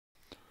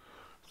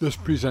This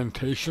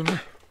presentation,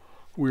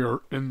 we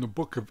are in the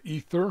book of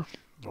Ether,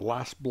 the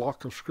last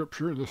block of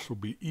scripture. This will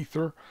be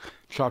Ether,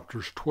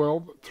 chapters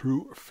 12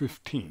 through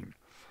 15.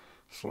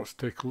 So let's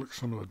take a look at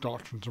some of the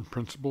doctrines and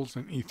principles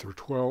in Ether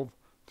 12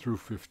 through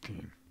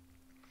 15.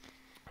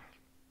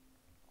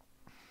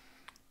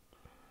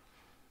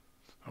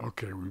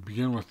 Okay, we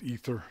begin with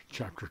Ether,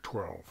 chapter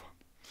 12.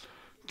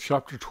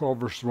 Chapter 12,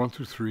 verses 1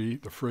 through 3,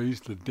 the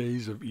phrase, the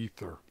days of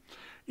Ether.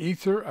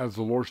 Ether, as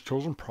the Lord's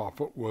chosen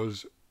prophet,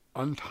 was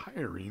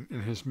untiring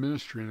in his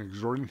ministry and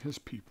exhorting his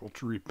people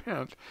to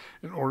repent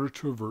in order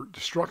to avert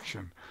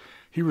destruction.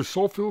 He was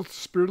so filled with the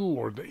Spirit of the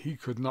Lord that he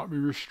could not be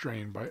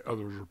restrained by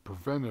others or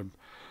prevented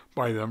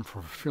by them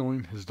from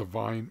fulfilling his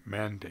divine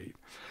mandate.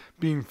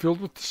 Being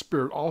filled with the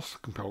Spirit also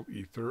compelled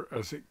Ether,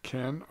 as it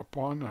can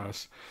upon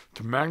us,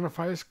 to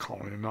magnify his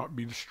calling and not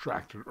be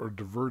distracted or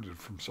diverted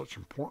from such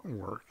important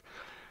work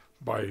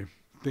by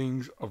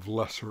things of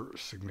lesser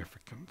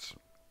significance.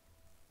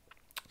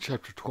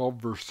 Chapter 12,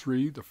 verse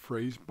 3, the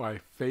phrase, by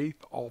faith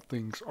all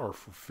things are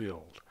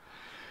fulfilled.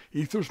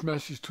 Ether's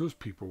message to his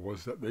people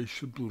was that they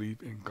should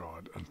believe in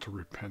God unto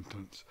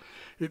repentance.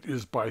 It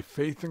is by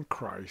faith in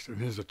Christ and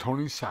his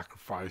atoning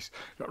sacrifice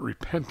that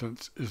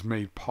repentance is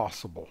made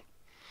possible.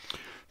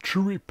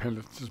 True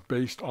repentance is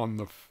based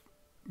on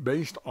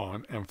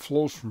and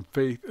flows from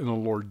faith in the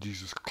Lord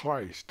Jesus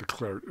Christ,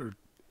 declared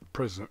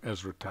President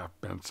Ezra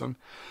Taft Benson.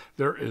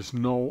 There is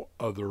no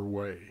other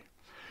way.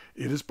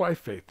 It is by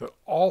faith that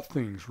all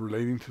things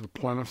relating to the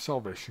plan of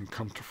salvation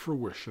come to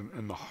fruition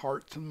in the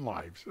hearts and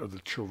lives of the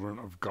children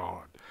of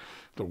God.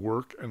 The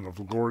work and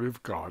the glory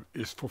of God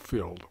is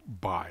fulfilled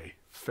by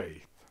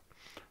faith.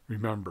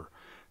 Remember,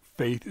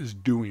 faith is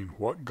doing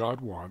what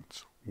God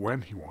wants,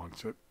 when he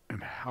wants it,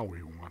 and how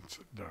he wants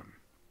it done.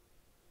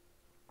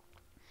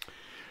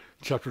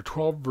 Chapter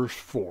 12, verse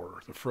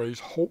 4, the phrase,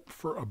 hope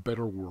for a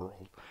better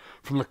world.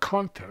 From the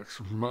context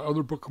from my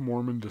other Book of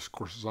Mormon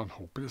discourses on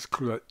hope, it is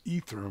clear that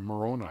Ether and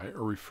Moroni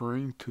are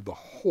referring to the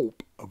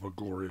hope of a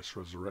glorious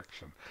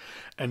resurrection,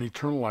 an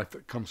eternal life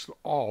that comes to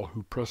all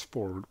who press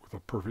forward with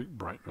a perfect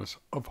brightness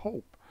of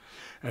hope,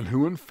 and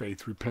who in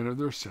faith repent of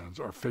their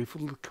sins, are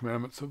faithful to the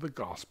commandments of the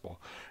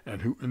gospel,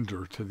 and who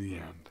endure to the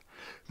end.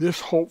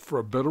 This hope for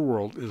a better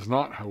world is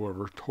not,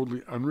 however,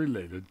 totally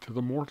unrelated to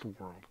the mortal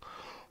world.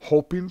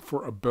 Hoping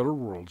for a better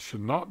world should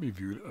not be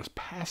viewed as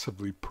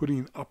passively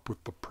putting up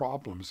with the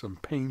problems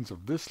and pains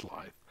of this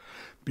life,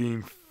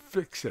 being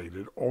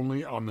fixated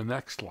only on the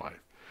next life.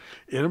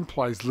 It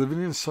implies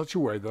living in such a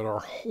way that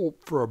our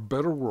hope for a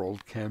better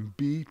world can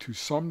be, to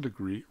some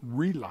degree,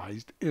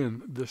 realized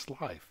in this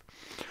life.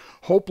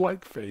 Hope,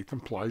 like faith,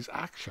 implies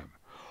action.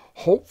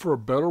 Hope for a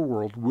better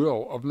world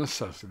will, of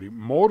necessity,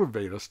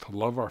 motivate us to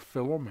love our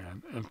fellow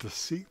man and to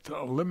seek to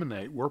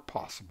eliminate, where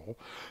possible,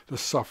 the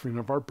suffering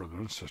of our brothers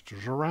and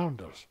sisters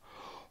around us.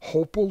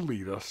 Hope will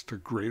lead us to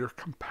greater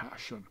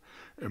compassion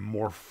and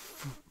more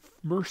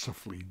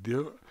mercifully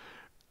dealings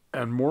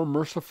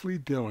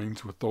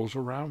with those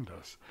around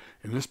us.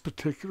 In this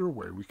particular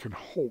way, we can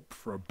hope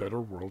for a better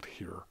world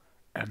here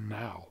and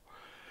now.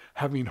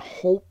 Having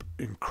hope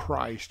in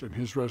Christ and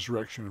his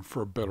resurrection and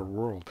for a better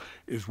world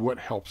is what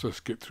helps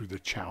us get through the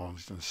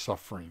challenges and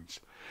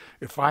sufferings.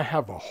 If I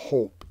have a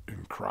hope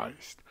in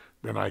Christ,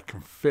 then I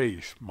can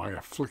face my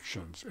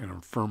afflictions and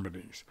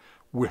infirmities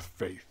with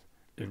faith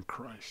in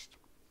Christ.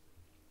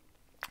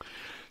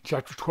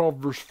 Chapter 12,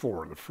 verse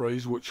 4, the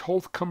phrase, which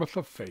hope cometh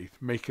of faith,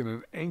 making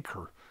an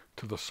anchor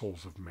to the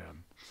souls of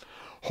men.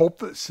 Hope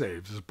that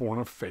saves is born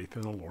of faith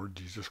in the Lord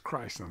Jesus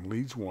Christ and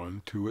leads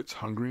one to its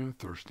hungering and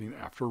thirsting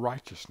after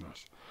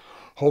righteousness.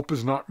 Hope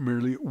is not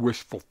merely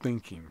wishful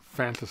thinking,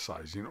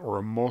 fantasizing, or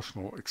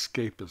emotional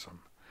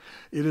escapism.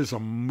 It is a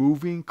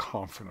moving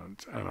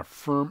confidence and a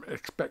firm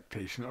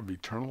expectation of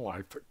eternal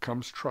life that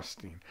comes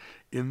trusting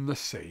in the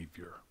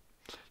Savior.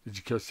 Did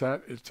you catch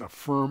that? It's a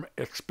firm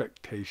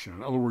expectation.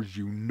 In other words,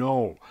 you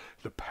know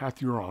the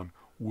path you're on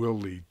will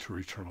lead to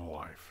eternal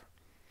life.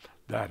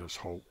 That is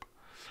hope.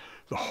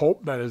 The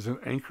hope that is an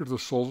anchor to the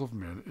souls of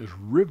men is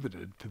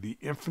riveted to the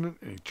infinite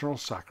and eternal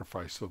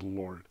sacrifice of the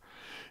Lord.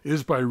 It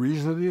is by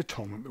reason of the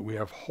atonement that we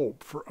have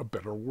hope for a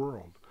better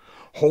world.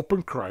 Hope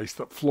in Christ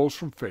that flows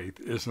from faith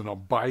is an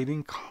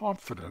abiding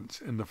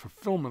confidence in the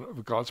fulfillment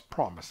of God's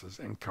promises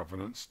and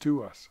covenants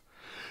to us.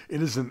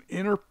 It is an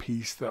inner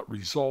peace that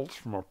results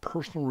from a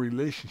personal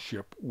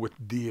relationship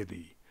with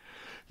deity.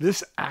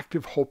 This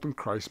active hope in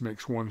Christ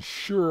makes one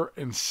sure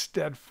and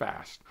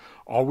steadfast,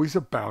 always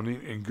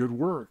abounding in good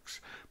works,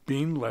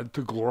 being led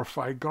to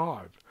glorify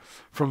God.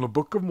 From the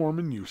Book of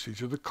Mormon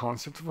usage of the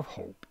concept of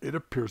hope, it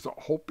appears that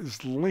hope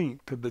is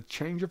linked to the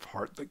change of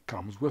heart that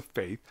comes with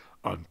faith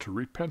unto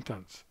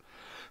repentance.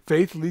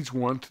 Faith leads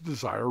one to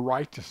desire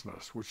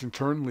righteousness, which in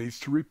turn leads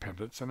to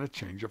repentance and a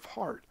change of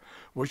heart,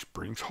 which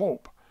brings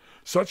hope.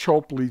 Such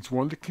hope leads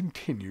one to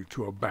continue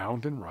to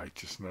abound in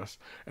righteousness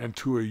and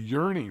to a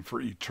yearning for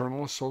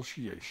eternal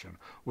association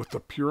with the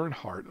pure in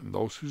heart and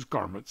those whose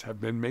garments have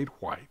been made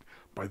white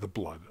by the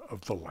blood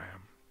of the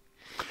Lamb.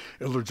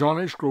 Elder John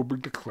H.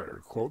 Groberg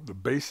declared, quote, the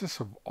basis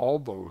of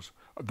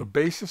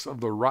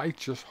the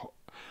righteous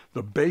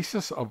The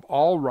basis of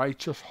all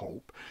righteous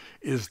hope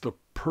is the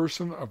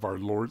person of our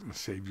Lord and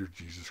Savior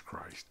Jesus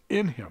Christ.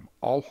 In him,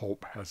 all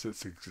hope has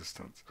its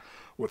existence.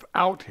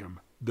 Without him,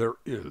 there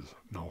is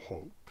no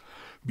hope.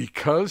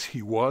 Because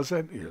he was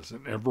and is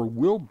and ever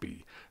will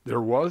be,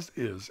 there was,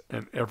 is,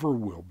 and ever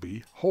will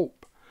be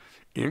hope.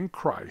 In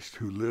Christ,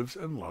 who lives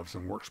and loves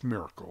and works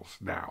miracles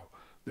now,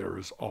 there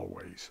is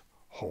always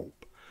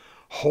hope.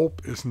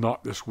 Hope is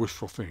not this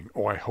wishful thing.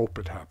 Oh, I hope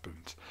it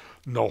happens.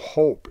 No,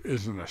 hope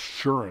is an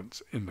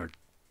assurance in the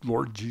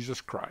Lord Jesus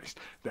Christ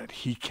that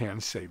he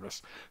can save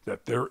us,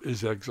 that there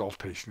is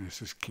exaltation in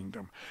his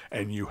kingdom,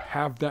 and you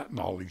have that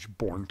knowledge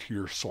born to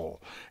your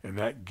soul, and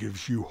that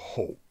gives you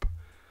hope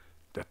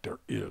that there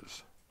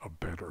is a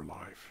better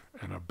life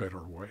and a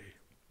better way.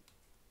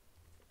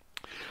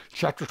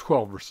 Chapter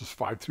 12, verses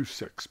 5 through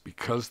 6,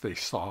 because they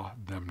saw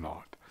them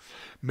not.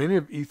 Many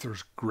of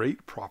Ether's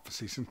great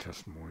prophecies and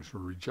testimonies were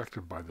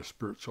rejected by the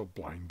spiritual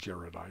blind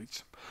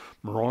Jaredites.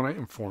 Moroni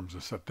informs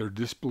us that their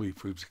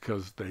disbelief was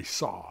because they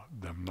saw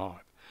them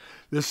not.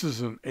 This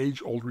is an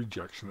age-old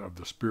rejection of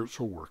the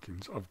spiritual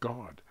workings of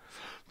God.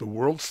 The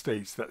world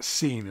states that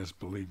seeing is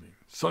believing.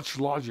 Such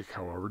logic,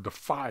 however,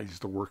 defies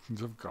the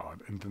workings of God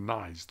and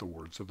denies the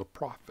words of the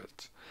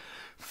prophets.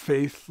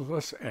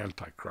 Faithless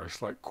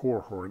antichrists like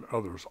Korihor and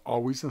others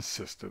always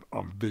insisted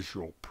on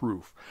visual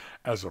proof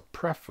as a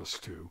preface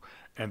to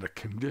and a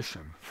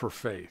condition for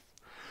faith.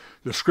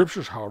 The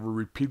scriptures, however,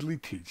 repeatedly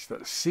teach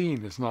that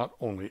seeing is not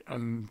only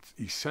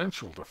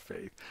essential to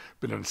faith,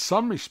 but in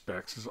some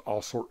respects is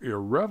also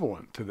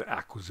irrelevant to the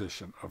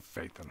acquisition of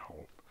faith and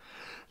hope.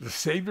 The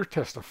Savior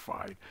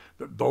testified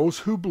that those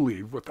who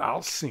believe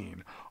without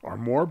seeing are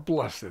more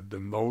blessed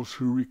than those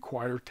who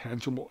require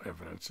tangible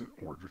evidence in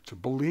order to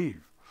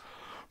believe.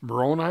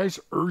 Moroni is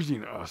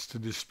urging us to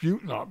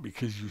dispute not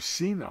because you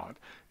see not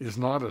is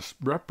not a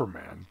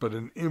reprimand, but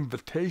an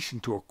invitation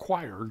to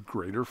acquire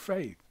greater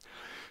faith.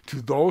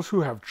 To those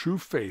who have true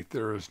faith,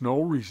 there is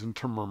no reason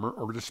to murmur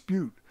or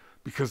dispute,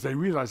 because they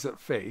realize that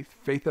faith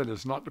that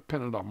is not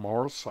dependent on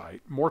mortal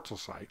sight,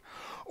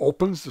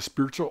 opens the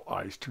spiritual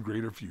eyes to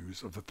greater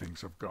views of the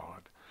things of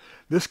God.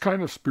 This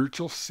kind of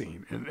spiritual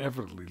seeing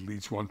inevitably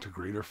leads one to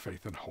greater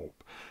faith and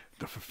hope,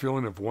 the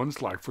fulfilling of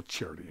one's life with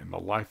charity, and the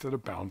life that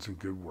abounds in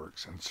good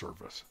works and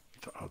service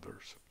to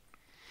others.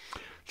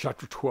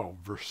 Chapter 12,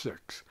 verse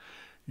 6,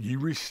 ye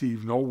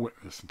receive no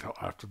witness until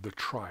after the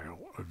trial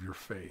of your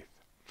faith.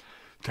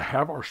 To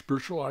have our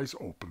spiritual eyes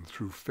opened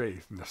through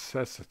faith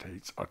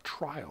necessitates a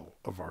trial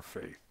of our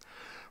faith.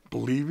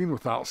 Believing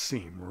without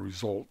seeing will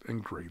result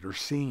in greater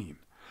seeing.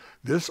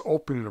 This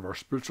opening of our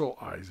spiritual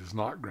eyes is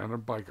not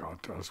granted by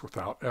God to us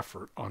without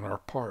effort on our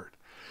part.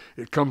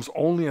 It comes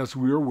only as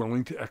we are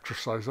willing to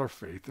exercise our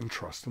faith and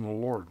trust in the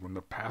Lord when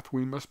the path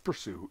we must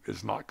pursue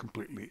is not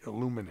completely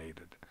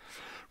illuminated.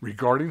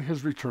 Regarding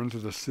his return to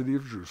the city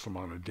of Jerusalem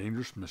on a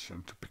dangerous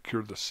mission to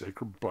procure the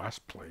sacred brass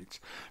plates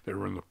that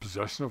were in the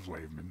possession of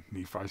Laban,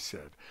 Nephi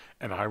said,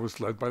 and I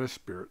was led by the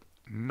Spirit,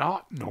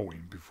 not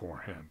knowing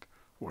beforehand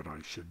what I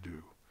should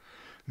do.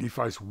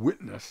 Nephi's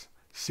witness,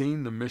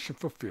 seeing the mission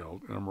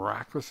fulfilled in a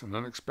miraculous and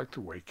unexpected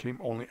way, came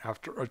only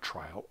after a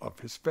trial of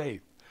his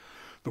faith.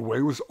 The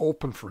way was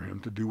open for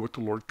him to do what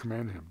the Lord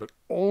commanded him, but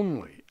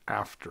only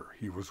after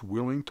he was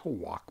willing to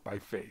walk by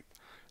faith,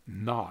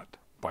 not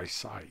by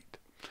sight.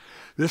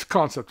 This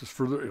concept is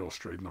further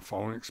illustrated in the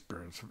following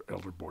experience of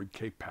Elder Boyd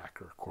K.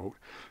 Packer. Quote,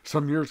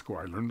 some years ago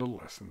I learned a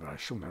lesson that I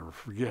shall never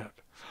forget.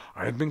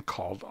 I had been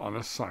called on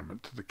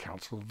assignment to the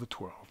Council of the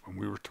 12, and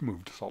we were to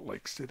move to Salt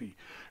Lake City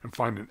and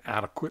find an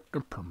adequate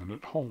and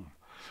permanent home.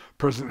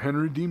 President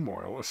Henry D.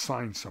 Moyle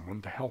assigned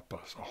someone to help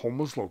us. A home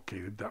was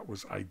located that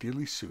was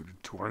ideally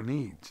suited to our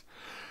needs.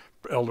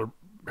 Elder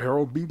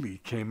Harold B.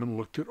 Lee came and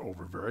looked it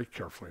over very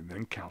carefully and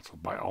then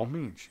counseled, by all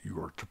means, you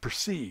are to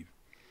proceed.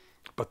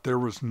 But there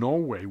was no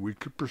way we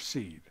could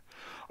proceed.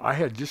 I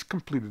had just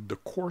completed the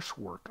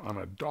coursework on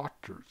a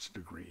doctor's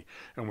degree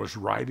and was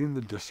writing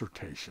the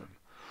dissertation.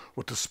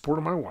 With the support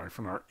of my wife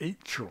and our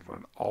 8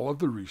 children, all of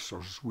the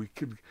resources we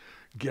could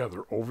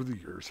gather over the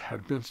years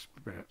had been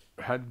spent.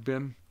 Had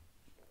been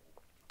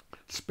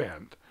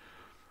spent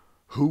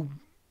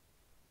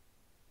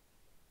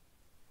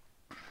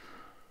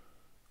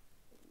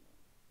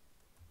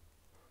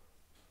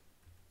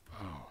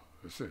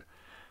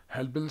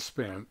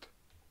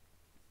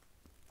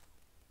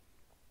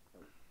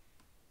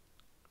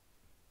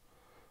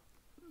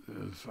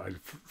this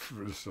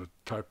is a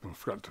typo, I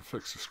forgot to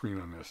fix the screen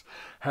on this,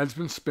 has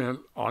been spent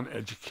on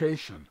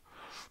education.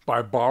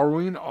 By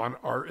borrowing on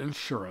our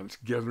insurance,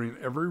 gathering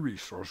every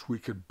resource, we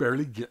could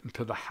barely get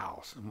into the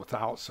house, and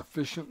without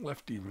sufficient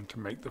left even to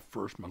make the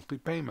first monthly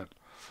payment.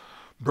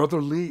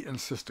 Brother Lee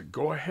insisted,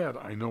 go ahead,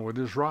 I know it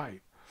is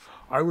right.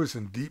 I was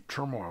in deep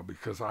turmoil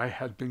because I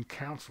had been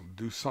counseled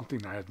to do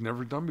something I had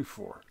never done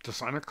before, to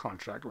sign a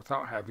contract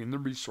without having the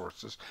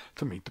resources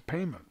to meet the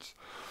payments.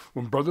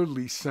 When Brother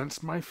Lee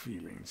sensed my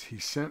feelings, he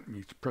sent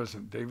me to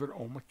President David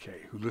O.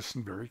 McKay, who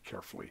listened very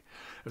carefully.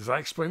 As I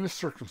explained the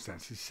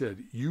circumstance, he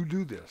said, you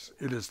do this.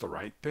 It is the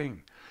right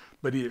thing.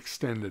 but he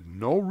extended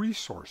no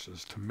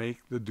resources to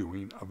make the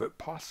doing of it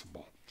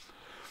possible.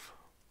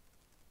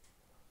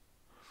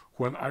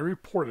 When I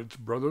reported to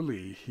Brother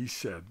Lee, he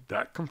said,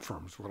 "That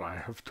confirms what I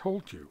have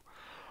told you."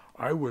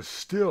 I was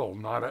still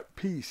not at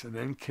peace, and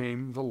then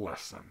came the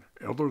lesson.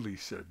 Elder Lee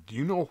said, "Do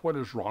you know what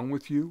is wrong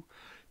with you?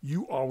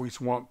 You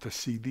always want to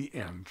see the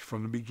end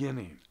from the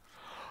beginning."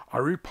 I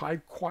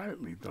replied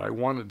quietly that I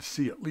wanted to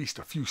see at least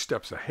a few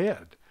steps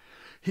ahead.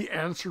 He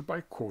answered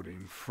by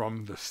quoting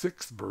from the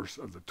 6th verse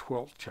of the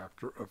 12th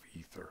chapter of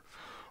Ether.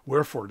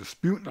 "Wherefore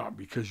dispute not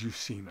because you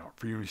see not,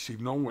 for you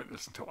receive no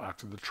witness until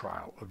after the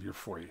trial of your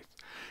faith."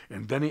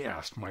 And then he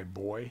asked, "My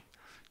boy,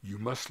 you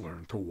must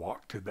learn to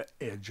walk to the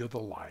edge of the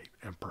light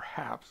and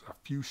perhaps a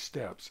few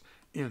steps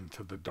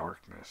into the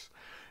darkness,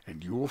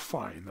 and you will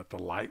find that the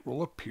light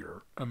will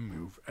appear and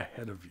move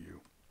ahead of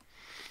you."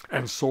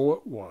 And so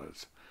it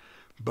was,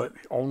 but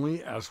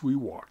only as we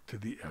walked to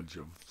the edge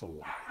of the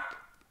light.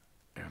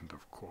 End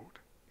of quote.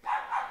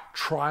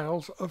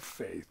 Trials of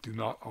faith do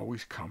not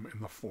always come in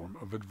the form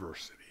of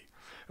adversity.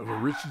 Elder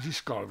Richard G.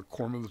 Scott of the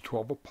Quorum of the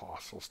 12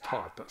 Apostles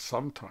taught that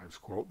sometimes,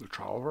 quote, "the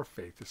trial of our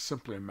faith is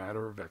simply a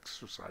matter of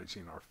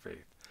exercising our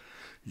faith."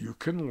 You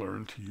can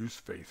learn to use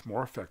faith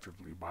more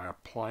effectively by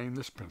applying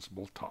this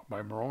principle taught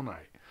by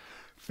Moroni.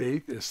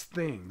 Faith is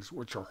things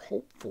which are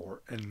hoped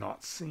for and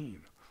not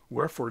seen.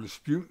 Wherefore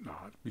dispute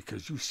not,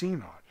 because you see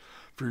not,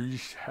 for you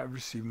have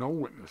received no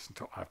witness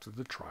until after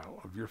the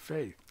trial of your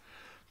faith.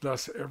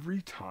 Thus,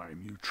 every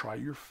time you try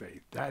your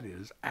faith, that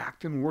is,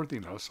 act in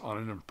worthiness on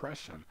an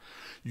impression,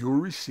 you will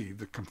receive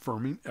the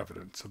confirming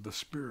evidence of the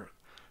Spirit.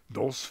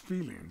 Those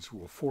feelings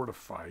will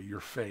fortify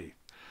your faith.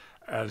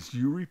 As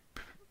you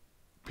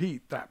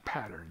repeat that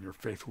pattern, your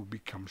faith will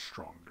become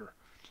stronger.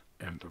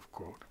 End of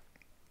quote.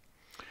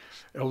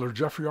 Elder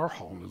Jeffrey R.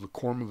 Holland of the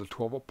Quorum of the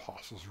 12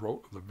 Apostles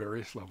wrote of the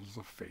various levels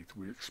of faith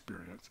we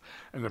experience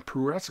and the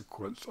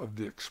prerequisites of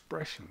the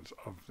expressions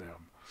of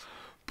them.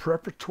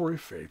 Preparatory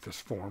faith is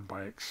formed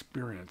by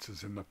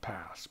experiences in the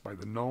past, by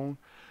the known,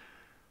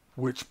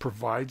 which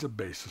provides a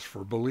basis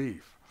for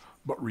belief.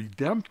 But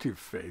redemptive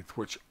faith,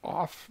 which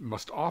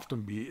must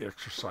often be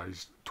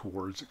exercised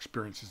towards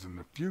experiences in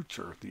the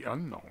future, the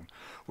unknown,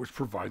 which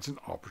provides an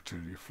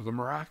opportunity for the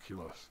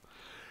miraculous.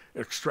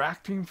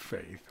 Exacting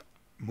faith,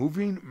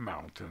 moving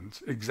mountain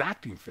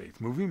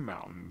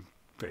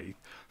faith,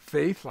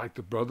 faith like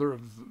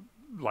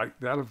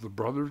that of the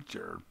brother of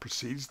Jared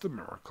precedes the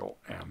miracle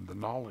and the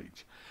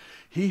knowledge.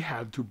 He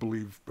had to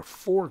believe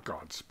before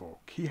God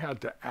spoke. He had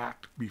to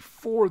act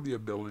before the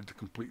ability to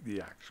complete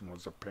the action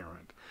was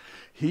apparent.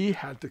 He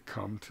had to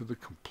come to the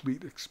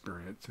complete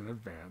experience in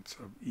advance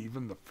of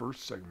even the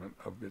first segment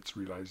of its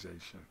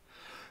realization.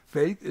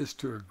 Faith is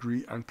to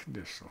agree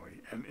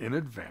unconditionally and in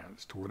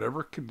advance to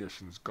whatever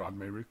conditions God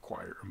may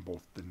require in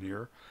both the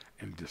near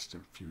and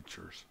distant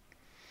futures.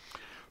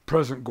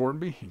 President Gordon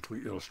B.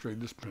 Hinckley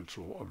illustrated this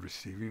principle of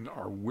receiving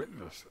our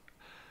witness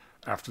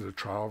after the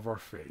trial of our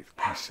faith.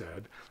 He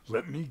said,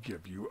 "Let me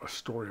give you a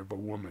story of a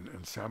woman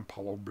in Sao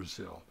Paulo,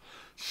 Brazil.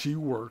 She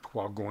worked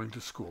while going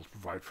to school to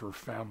provide for her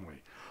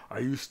family. I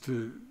use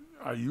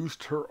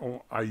her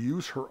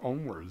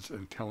own words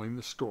in telling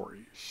the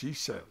story. She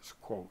says,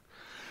 quote,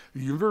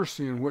 "The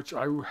university in which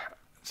I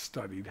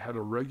studied had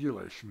a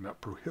regulation that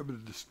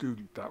prohibited the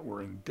students that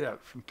were in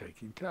debt from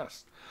taking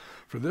tests.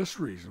 For this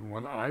reason,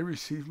 when I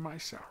received my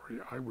salary,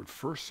 I would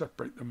first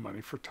separate the money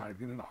for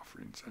tithing and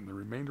offerings, and the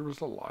remainder was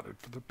allotted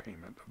for the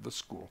payment of the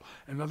school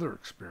and other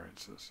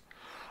expenses.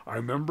 I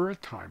remember a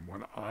time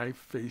when I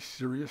faced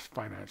serious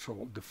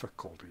financial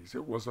difficulties.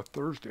 It was a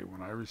Thursday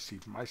when I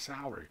received my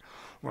salary.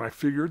 When I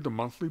figured the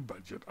monthly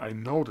budget, I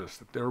noticed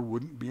that there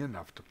wouldn't be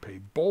enough to pay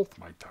both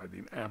my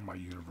tithing and my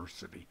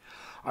university.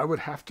 I would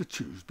have to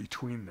choose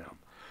between them.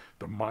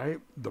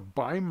 The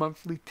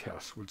bi-monthly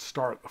tests would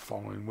start the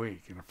following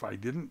week, and if I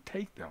didn't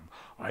take them,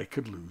 I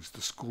could lose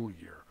the school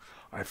year.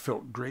 I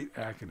felt great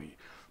agony.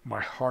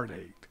 My heart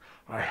ached.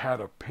 I had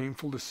a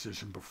painful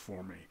decision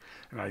before me,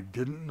 and I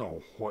didn't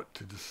know what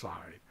to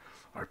decide.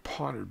 I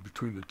pondered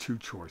between the two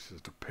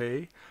choices, to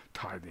pay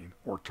tithing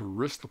or to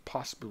risk the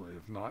possibility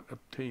of not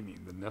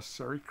obtaining the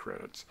necessary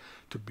credits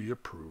to be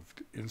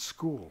approved in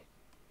school.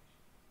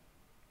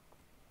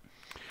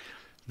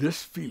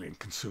 This feeling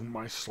consumed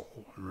my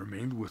soul and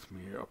remained with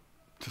me up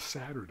to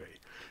Saturday.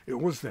 It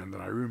was then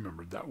that I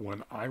remembered that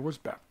when I was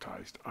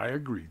baptized, I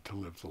agreed to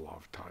live the law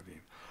of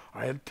tithing.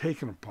 I had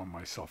taken upon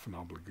myself an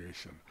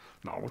obligation,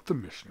 not with the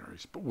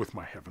missionaries, but with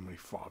my Heavenly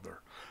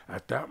Father.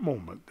 At that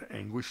moment, the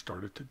anguish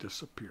started to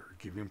disappear,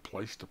 giving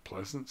place to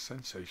pleasant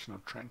sensation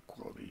of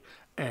tranquility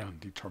and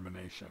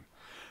determination.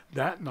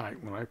 That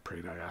night when I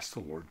prayed, I asked the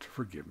Lord to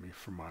forgive me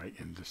for my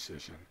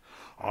indecision.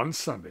 On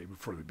Sunday,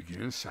 before the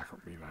beginning of the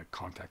sacrament meeting, I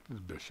contacted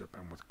the bishop,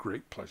 and with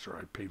great pleasure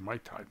I paid my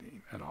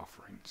tithing and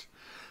offerings.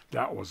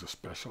 That was a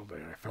special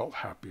day. I felt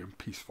happy and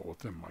peaceful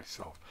within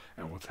myself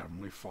and with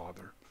Heavenly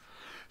Father.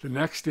 The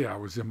next day I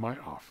was in my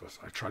office.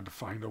 I tried to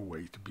find a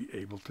way to be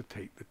able to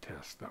take the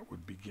test that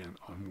would begin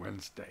on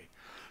Wednesday.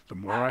 The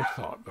more I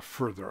thought, the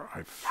further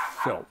I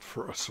felt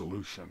for a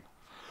solution.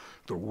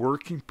 The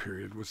working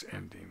period was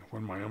ending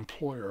when my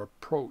employer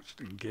approached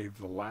and gave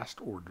the last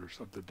orders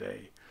of the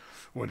day.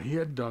 When he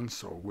had done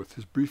so, with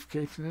his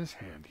briefcase in his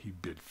hand, he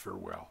bid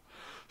farewell.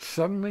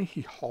 Suddenly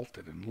he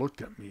halted and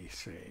looked at me,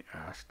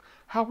 asked,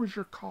 "How was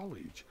your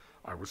college?"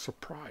 I was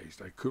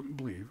surprised. I couldn't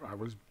believe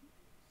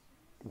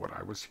what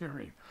I was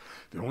hearing.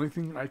 The only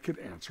thing I could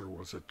answer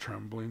was a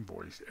trembling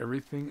voice,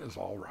 "Everything is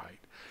all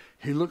right."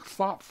 He looked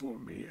thoughtful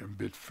at me and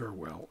bid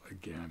farewell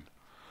again.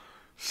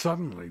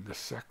 Suddenly the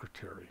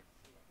secretary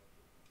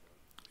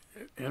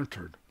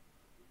entered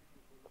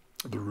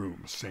the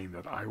room, saying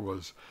that I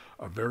was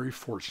a very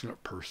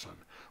fortunate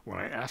person. When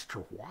I asked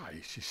her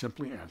why, she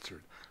simply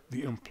answered,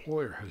 "The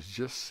employer has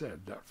just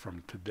said that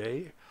from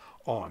today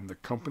on the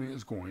company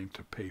is going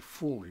to pay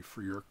fully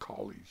for your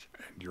college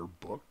and your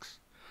books.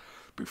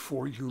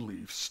 Before you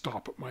leave,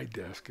 stop at my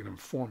desk and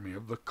inform me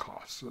of the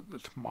cost so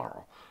that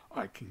tomorrow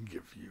I can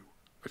give you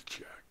a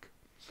check."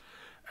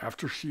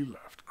 After she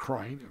left,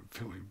 crying and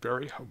feeling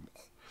very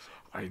humble,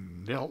 I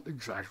knelt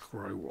exactly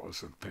where I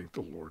was and thanked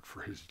the Lord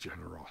for his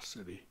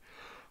generosity.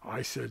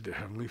 I said to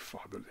Heavenly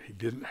Father that he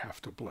didn't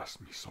have to bless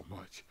me so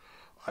much.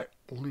 I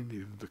only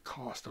needed the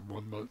cost of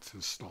 1 month's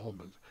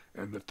installment,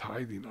 and the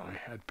tithing I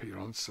had paid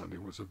on Sunday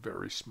was a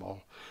very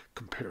small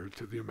compared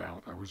to the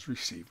amount I was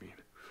receiving.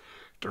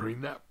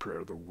 During that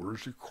prayer, the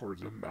words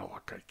recorded in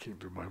Malachi came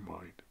to my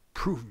mind.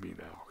 "Prove me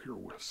now,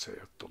 herewith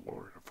saith the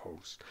Lord of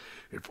hosts,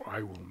 if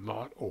I will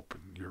not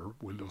open your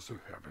windows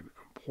of heaven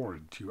and pour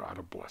into you out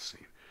a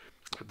blessing,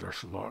 that there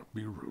shall not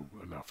be room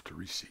enough to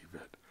receive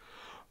it."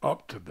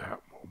 Up to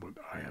that moment,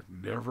 I had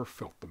never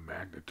felt the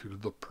magnitude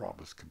of the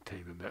promise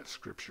contained in that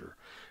scripture,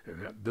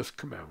 and that this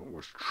commandment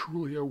was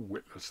truly a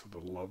witness of the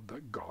love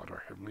that God, our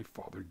Heavenly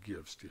Father,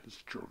 gives to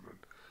his children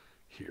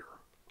here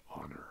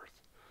on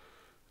earth.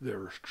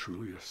 There is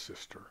truly a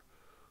sister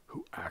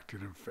who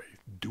acted in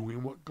faith,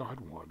 doing what God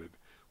wanted,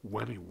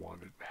 when he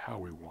wanted,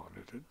 how he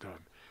wanted it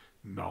done,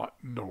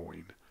 not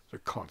knowing the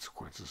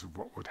consequences of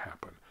what would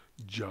happen,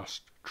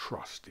 just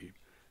trusting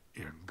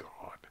in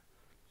God.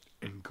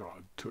 And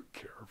God took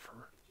care of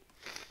her.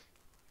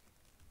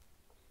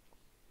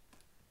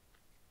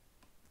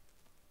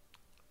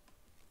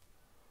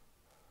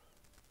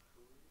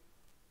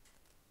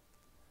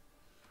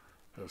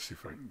 Let's see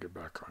if I can get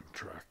back on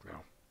track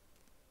now.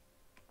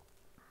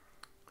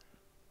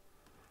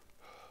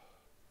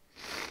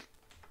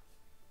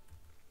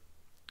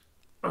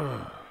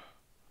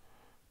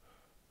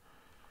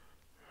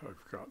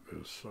 I've got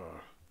this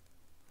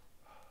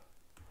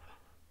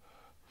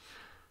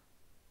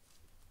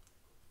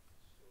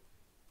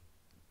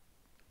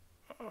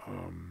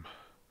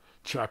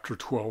chapter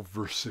 12,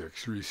 verse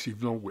 6,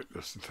 "Receive no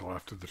witness until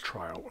after the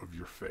trial of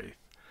your faith."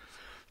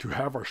 To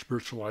have our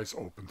spiritual eyes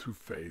open through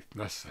faith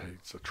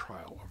necessitates a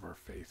trial of our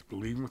faith.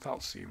 Believing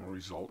without seeing will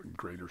result in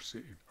greater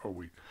seeing. Oh,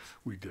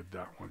 we did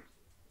that one.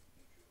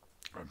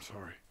 I'm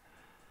sorry.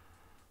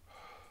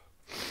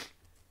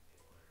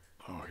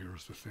 Oh,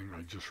 here's the thing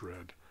I just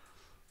read.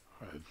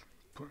 I had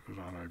put it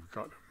on. I've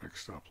got it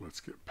mixed up. Let's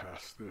get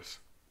past this.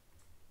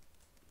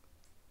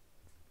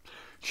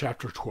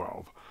 Chapter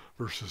 12,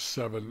 verses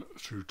 7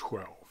 through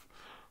 12.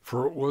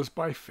 "For it was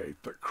by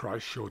faith that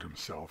Christ showed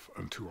himself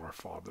unto our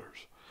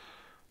fathers."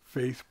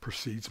 Faith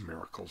precedes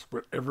miracles,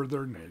 whatever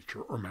their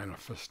nature or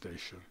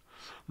manifestation.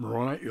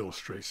 Moroni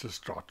illustrates this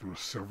doctrine with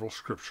several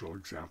scriptural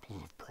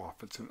examples of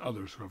prophets and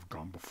others who have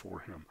gone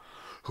before him,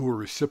 who were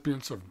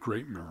recipients of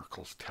great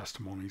miracles,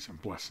 testimonies,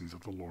 and blessings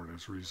of the Lord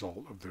as a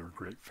result of their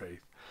great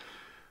faith.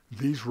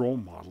 These role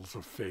models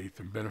of faith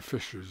and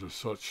beneficiaries of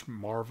such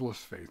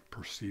marvelous faith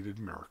preceded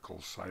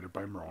miracles cited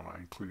by Moroni,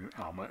 including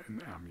Alma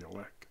and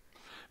Amulek,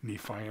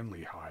 Nephi and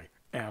Lehi,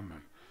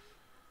 Ammon,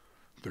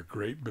 the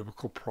great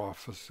biblical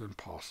prophets and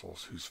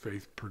apostles whose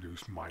faith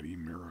produced mighty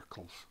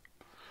miracles,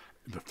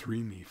 the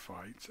 3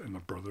 Nephites, and the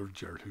brother of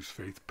Jared whose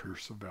faith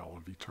pierced the veil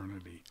of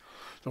eternity.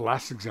 The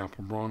last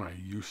example Moroni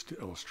used to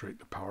illustrate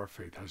the power of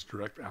faith has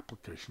direct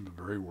application to the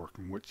very work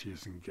in which he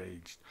is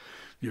engaged,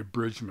 the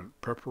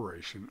abridgment,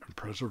 preparation, and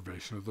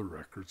preservation of the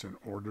records in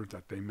order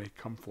that they may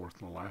come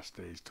forth in the last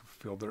days to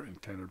fulfill their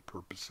intended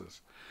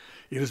purposes.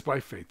 It is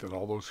by faith that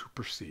all those who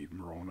precede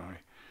Moroni,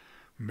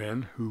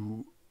 men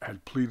who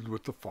had pleaded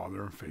with the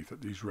Father in faith that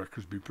these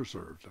records be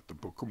preserved, that the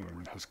Book of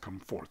Mormon has come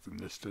forth in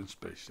this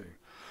dispensation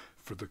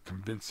for the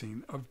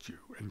convincing of Jew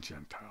and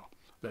Gentile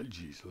that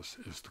Jesus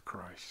is the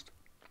Christ.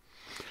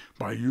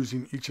 By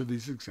using each of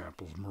these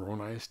examples,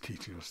 Moroni is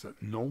teaching us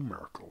that no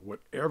miracle,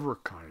 whatever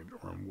kind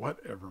or in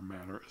whatever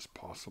manner, is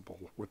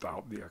possible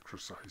without the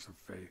exercise of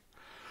faith.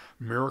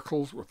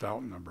 Miracles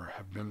without number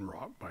have been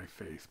wrought by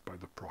faith by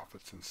the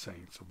prophets and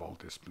saints of all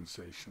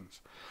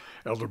dispensations.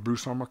 Elder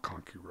Bruce R.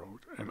 McConkie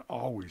wrote, "And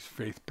always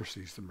faith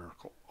precedes the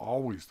miracle.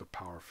 Always the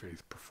power of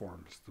faith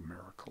performs the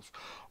miracles.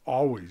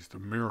 Always the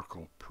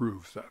miracle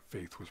proves that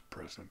faith was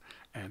present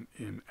and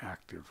in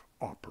active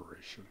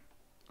operation."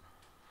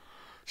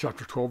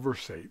 Chapter 12,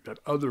 verse 8, "That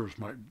others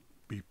might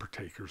be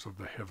partakers of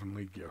the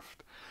heavenly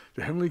gift.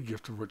 The heavenly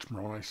gift of which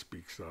Moroni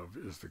speaks of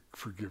is the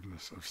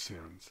forgiveness of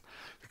sins,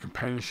 the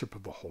companionship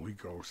of the Holy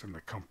Ghost, and the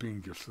accompanying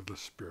gifts of the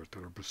Spirit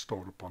that are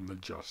bestowed upon the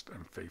just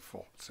and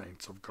faithful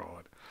saints of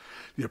God.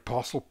 The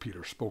Apostle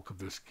Peter spoke of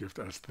this gift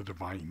as the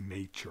divine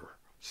nature.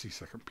 See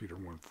 2 Peter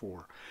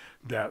 1:4,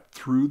 that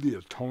through the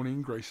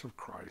atoning grace of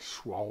Christ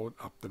swallowed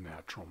up the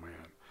natural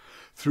man.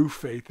 Through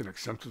faith and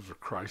acceptance of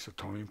Christ's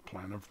atoning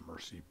plan of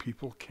mercy,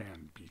 people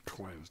can be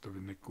cleansed of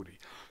iniquity,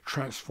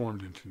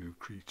 transformed into new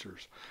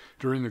creatures.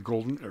 During the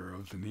golden era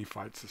of the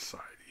Nephite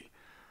society,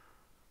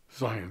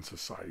 Zion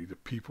society, the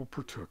people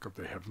partook of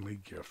the heavenly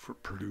gift,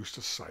 which produced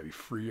a society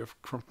free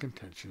from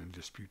contention and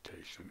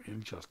disputation,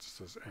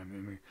 injustices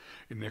and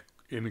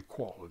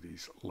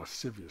inequalities,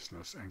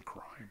 lasciviousness and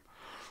crime.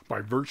 By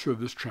virtue of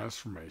this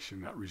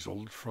transformation that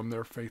resulted from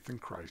their faith in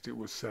Christ, it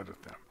was said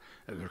of them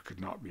that there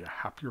could not be a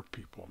happier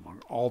people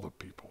among all the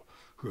people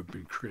who had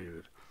been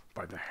created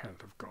by the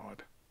hand of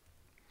God.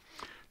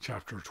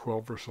 Chapter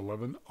 12, verse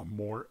 11, a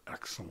more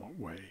excellent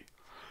way.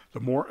 The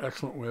more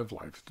excellent way of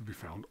life is to be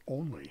found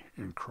only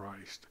in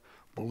Christ.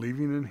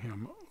 Believing in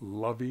him,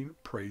 loving,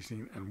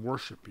 praising, and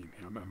worshiping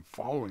him, and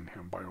following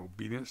him by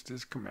obedience to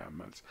his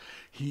commandments,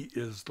 he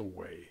is the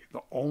way.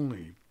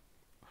 Only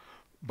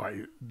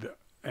by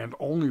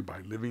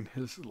living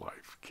his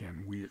life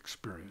can we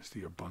experience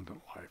the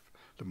abundant life,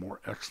 the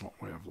more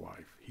excellent way of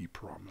life he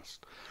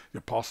promised. The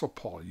Apostle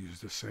Paul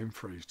used the same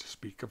phrase to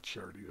speak of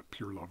charity, the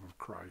pure love of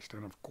Christ.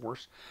 And of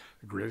course,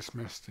 the greatest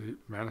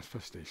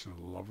manifestation of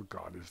the love of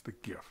God is the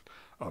gift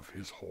of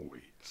his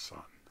Holy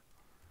Son.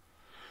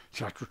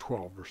 Chapter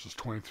 12, verses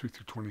 23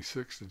 through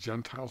 26, the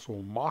Gentiles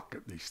will mock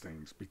at these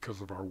things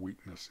because of our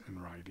weakness in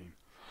writing.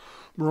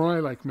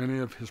 Moroni, like many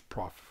of his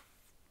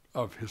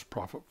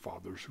prophet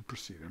fathers who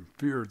preceded him,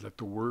 feared that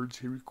the words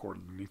he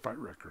recorded in the Nephite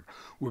record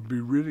would be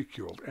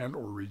ridiculed and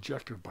or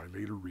rejected by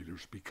later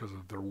readers because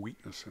of their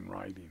weakness in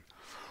writing.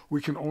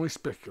 We can only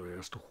speculate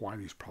as to why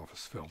these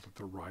prophets felt that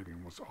their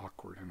writing was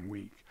awkward and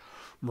weak.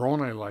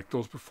 Moroni, like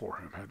those before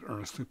him, had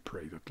earnestly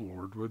prayed that the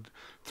Lord would,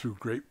 through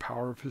great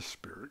power of his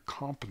Spirit,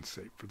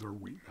 compensate for their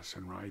weakness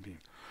in writing.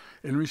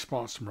 In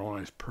response to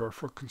Moroni's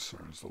prayerful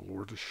concerns, the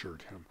Lord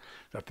assured him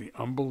that the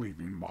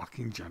unbelieving,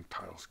 mocking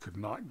Gentiles could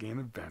not gain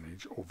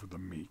advantage over the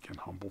meek and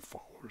humble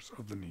followers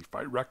of the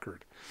Nephite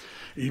record.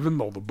 Even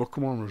though the Book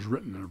of Mormon was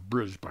written and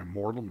abridged by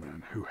mortal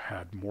men who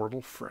had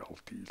mortal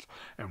frailties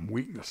and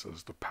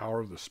weaknesses, the power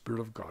of the Spirit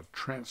of God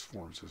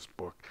transforms this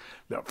book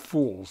that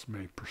fools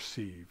may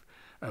perceive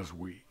as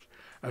weak,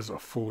 as a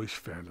foolish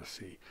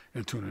fantasy,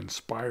 into an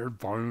inspired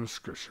volume of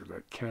Scripture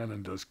that can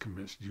and does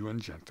convince Jew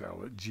and Gentile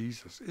that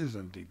Jesus is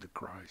indeed the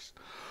Christ.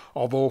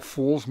 Although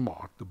fools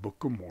mock the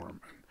Book of Mormon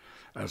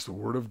as the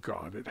Word of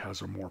God, it has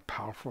a more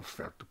powerful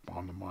effect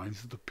upon the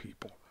minds of the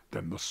people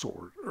than the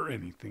sword or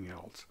anything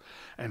else.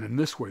 And in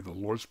this way, the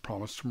Lord's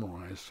promise to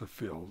Moroni is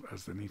fulfilled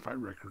as the Nephite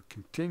record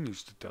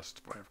continues to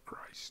testify of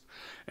Christ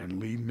and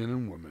lead men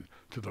and women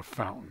to the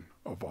fountain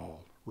of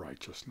all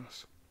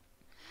righteousness.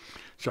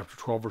 Chapter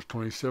 12, verse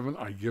 27,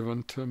 I give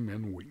unto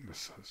men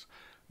weakness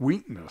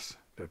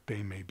that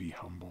they may be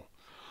humble.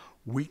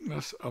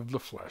 Weakness of the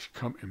flesh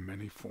come in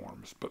many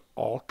forms, but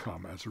all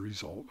come as a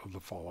result of the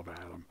fall of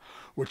Adam,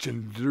 which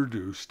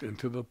introduced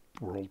into the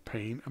world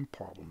pain and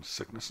problems,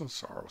 sickness and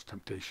sorrows,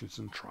 temptations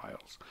and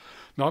trials.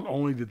 Not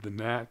only did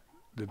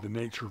the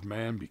nature of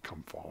man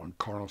become fallen,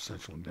 carnal,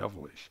 sensual, and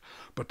devilish,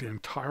 but the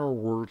entire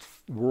world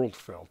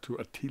fell to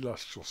a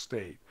telestial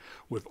state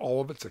with all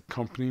of its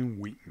accompanying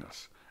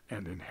weakness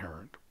and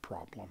inherent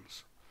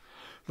problems.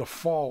 The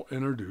fall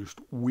introduced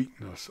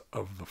weaknesses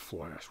of the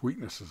flesh,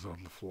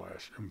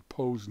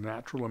 imposed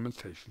natural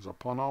limitations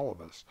upon all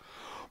of us.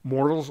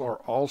 Mortals are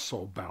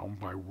also bound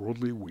by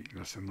worldly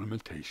weakness and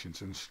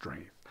limitations in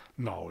strength,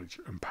 knowledge,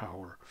 and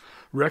power.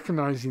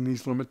 Recognizing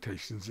these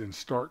limitations in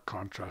stark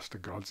contrast to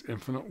God's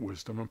infinite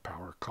wisdom and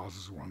power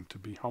causes one to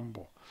be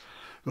humble.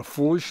 The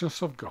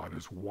foolishness of God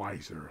is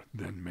wiser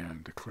than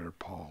men, declared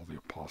Paul the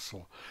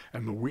Apostle,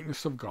 and the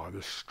weakness of God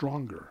is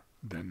stronger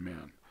than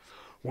men.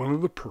 One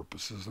of the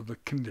purposes of the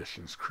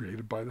conditions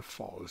created by the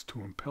fall is to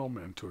impel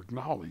men to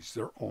acknowledge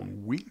their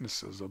own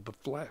weaknesses of the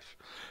flesh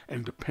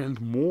and depend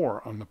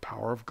more on the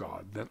power of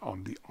God than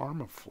on the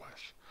arm of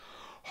flesh.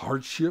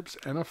 Hardships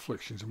and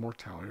afflictions and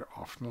mortality are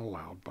often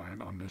allowed by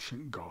an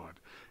omniscient God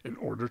in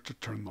order to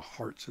turn the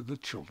hearts of the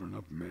children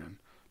of men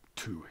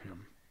to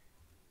him.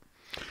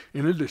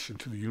 In addition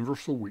to the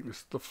universal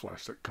weakness of the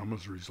flesh that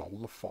comes as a result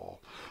of the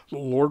fall, the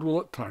Lord will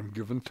at times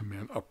give unto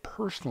men a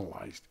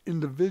personalized,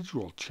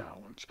 individual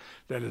challenge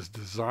that is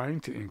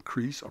designed to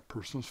increase a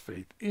person's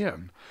faith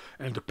in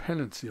and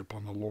dependency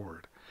upon the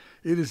Lord.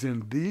 It is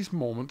in these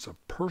moments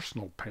of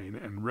personal pain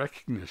and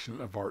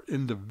recognition of our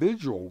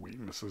individual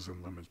weaknesses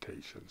and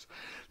limitations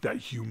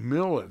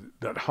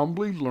that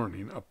humbly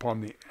learning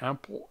upon the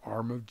ample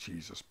arm of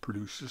Jesus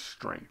produces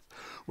strength,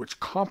 which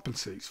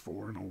compensates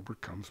for and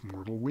overcomes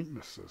mortal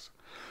weaknesses.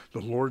 The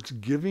Lord's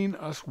giving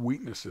us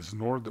weaknesses in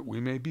order that we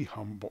may be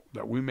humble,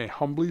 that we may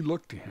humbly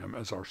look to Him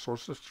as our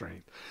source of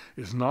strength,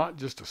 is not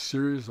just a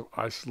series of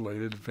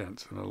isolated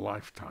events in a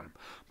lifetime,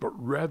 but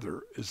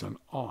rather is an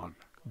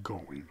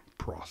ongoing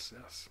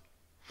process.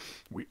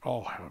 We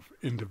all have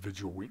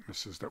individual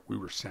weaknesses that we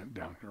were sent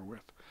down here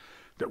with,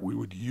 that we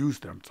would use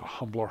them to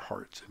humble our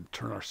hearts and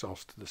turn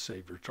ourselves to the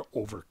Savior to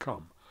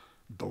overcome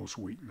those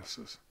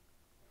weaknesses.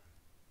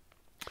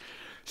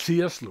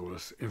 C.S.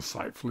 Lewis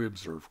insightfully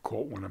observed,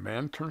 quote, "When a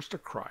man turns to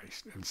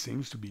Christ and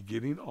seems to be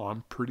getting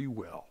on pretty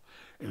well,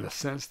 in the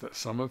sense that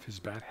some of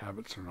his bad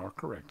habits are now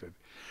corrected,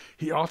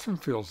 he often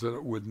feels that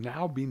it would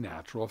now be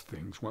natural if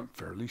things went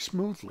fairly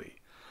smoothly.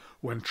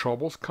 When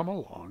troubles come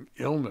along,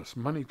 illness,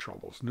 money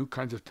troubles, new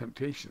kinds of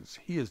temptations,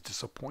 he is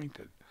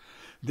disappointed.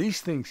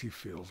 These things, he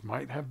feels,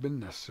 might have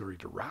been necessary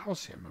to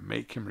rouse him and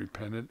make him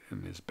repentant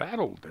in his bad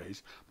old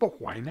days,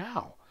 but why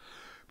now?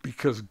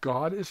 Because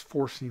God is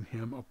forcing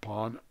him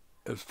on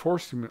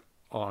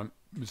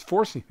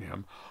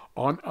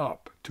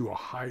up to a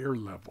higher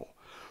level,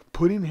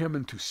 putting him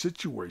into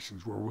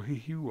situations where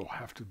he will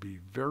have to be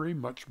very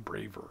much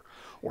braver,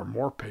 or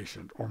more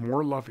patient, or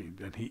more loving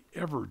than he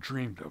ever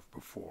dreamed of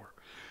before.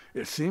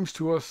 It seems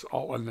to us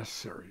all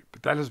unnecessary,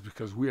 but that is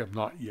because we have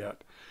not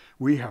yet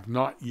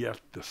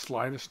the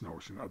slightest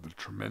notion of the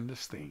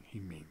tremendous thing he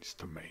means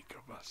to make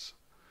of us.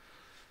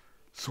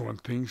 So when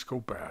things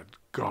go bad,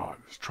 God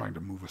is trying to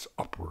move us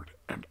upward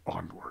and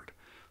onward.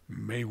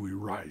 May we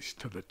rise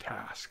to the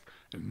task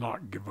and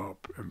not give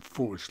up and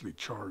foolishly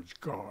charge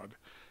God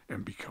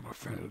and become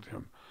offended at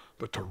Him,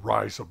 but to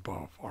rise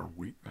above our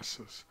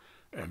weaknesses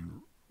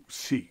and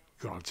seek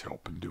God's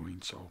help in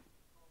doing so.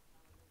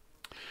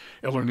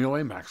 Elder Neal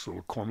A.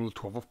 Maxwell, Corner of the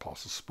 12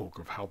 Apostles, spoke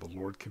of how the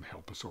Lord can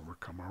help us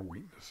overcome our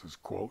weaknesses.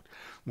 Quote,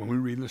 "When we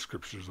read in the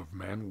Scriptures of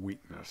man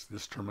weakness,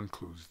 this term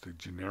includes the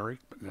generic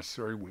but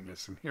necessary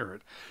weakness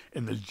inherent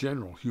in the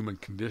general human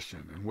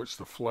condition in which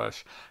the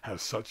flesh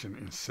has such an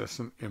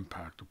incessant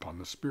impact upon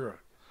the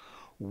spirit.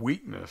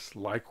 Weakness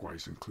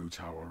likewise includes,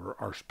 however,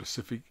 our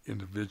specific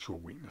individual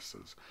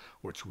weaknesses,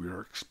 which we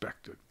are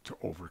expected to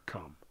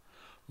overcome.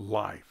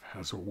 Life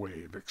has a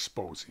way of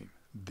exposing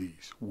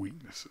these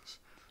weaknesses."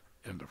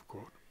 End of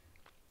quote.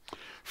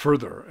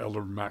 Further,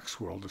 Elder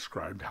Maxwell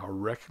described how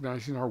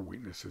recognizing our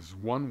weakness is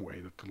one way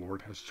that the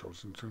Lord has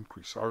chosen to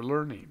increase our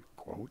learning.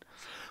 Quote,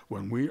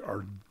 "When we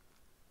are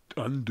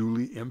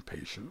unduly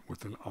impatient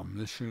with an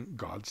omniscient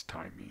God's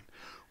timing,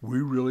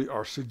 we really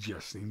are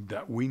suggesting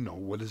that we know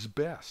what is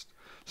best.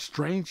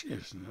 Strange,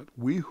 isn't it?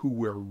 We who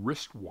wear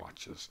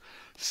wristwatches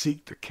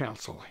seek to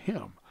counsel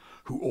Him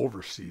who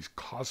oversees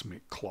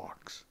cosmic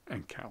clocks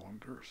and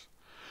calendars.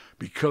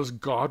 Because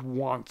God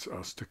wants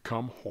us to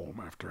come home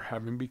after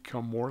having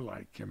become more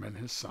like Him and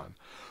His Son,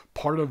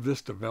 part of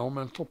this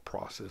developmental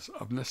process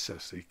of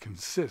necessity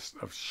consists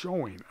of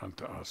showing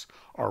unto us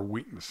our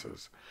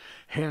weaknesses.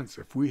 Hence,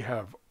 if we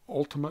have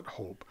ultimate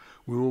hope,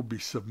 we will be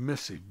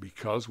submissive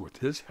because with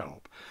His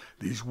help,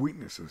 these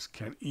weaknesses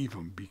can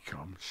even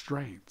become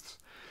strengths.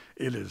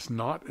 It is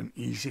not an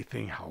easy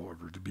thing,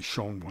 however, to be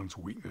shown one's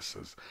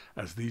weaknesses,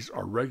 as these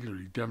are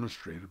regularly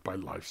demonstrated by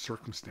life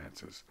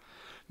circumstances.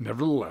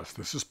 Nevertheless,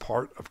 this is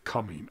part of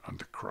coming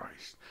unto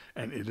Christ,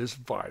 and it is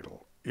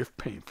vital, if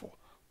painful,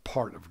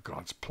 part of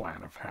God's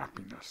plan of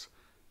happiness."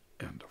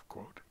 End of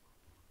quote.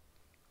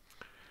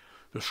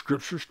 The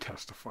Scriptures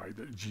testify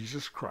that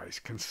Jesus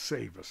Christ can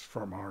save us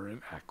from our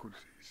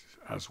inequities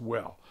as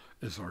well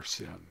as our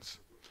sins.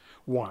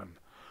 1.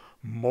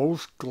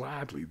 "Most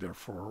gladly,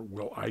 therefore,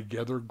 will I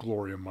gather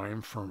glory in my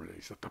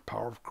infirmities, that the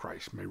power of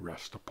Christ may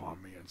rest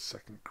upon me," in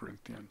 2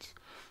 Corinthians.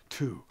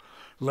 2.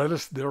 "Let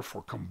us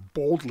therefore come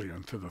boldly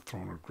unto the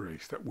throne of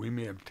grace, that we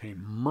may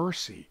obtain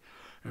mercy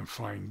and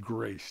find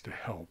grace to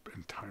help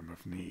in time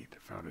of need,"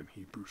 found in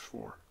Hebrews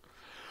 4.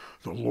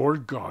 "The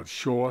Lord God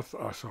showeth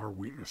us our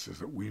weaknesses,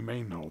 that we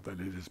may know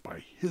that it is by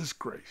His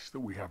grace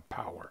that we have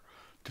power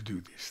to do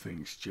these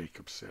things,"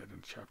 Jacob said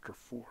in chapter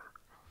 4.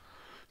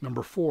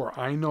 4,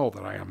 "I know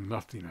that I am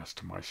nothing as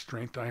to my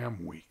strength. I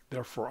am weak.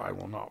 Therefore I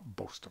will not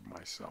boast of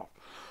myself,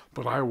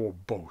 but I will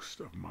boast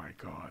of my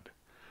God.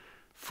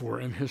 For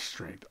in His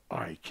strength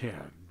I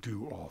can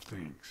do all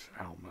things."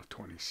 Alma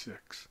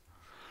 26.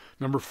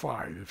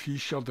 5, "If ye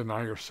shall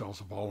deny yourselves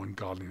of all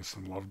ungodliness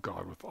and love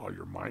God with all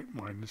your might,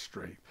 mind, and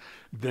strength,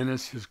 then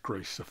is His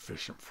grace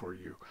sufficient for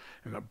you,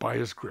 and that by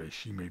His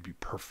grace ye may be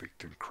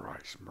perfect in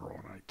Christ."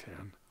 Moroni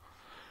 10.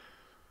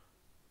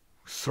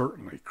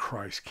 Certainly,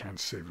 Christ can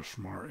save us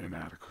from our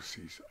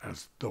inadequacies,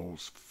 as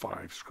those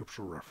 5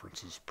 scriptural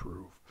references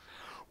prove.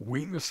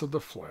 Weakness of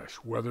the flesh,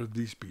 whether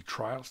these be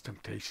trials,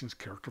 temptations,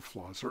 character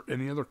flaws, or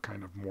any other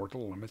kind of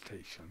mortal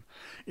limitation,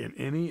 in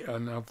any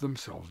and of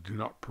themselves do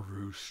not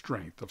produce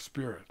strength of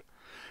spirit.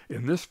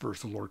 In this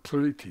verse, the Lord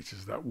clearly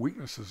teaches that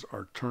weaknesses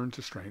are turned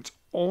to strengths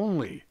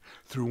only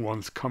through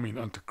one's coming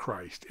unto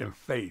Christ in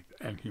faith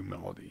and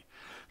humility.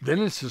 Then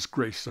is his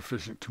grace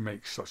sufficient to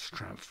make such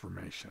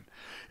transformation.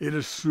 It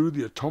is through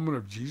the atonement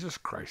of Jesus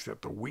Christ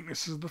that the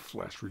weaknesses of the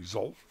flesh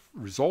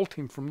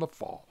resulting from the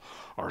fall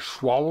are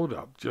swallowed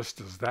up,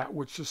 just as that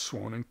which is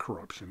sown in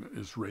corruption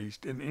is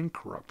raised in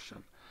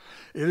incorruption.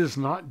 It is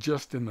not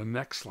just in the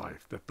next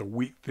life that the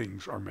weak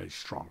things are made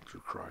strong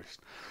through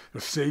Christ.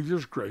 The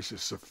Savior's grace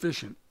is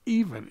sufficient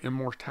even in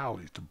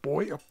mortality to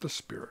buoy up the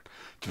spirit,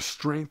 to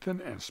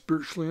strengthen and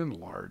spiritually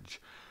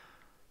enlarge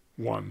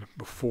one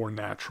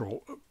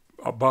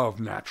above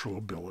natural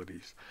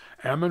abilities.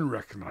 Ammon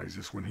recognized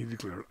this when he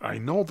declared, I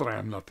know that I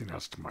am nothing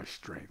as to my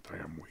strength. I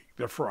am weak.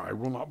 Therefore I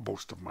will not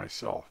boast of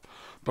myself,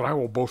 but I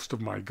will boast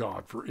of my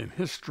God, for in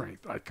his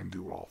strength I can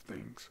do all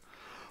things.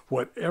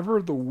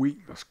 Whatever the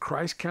weakness,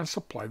 Christ can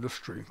supply the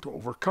strength to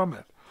overcome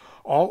it.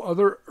 All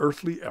other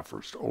earthly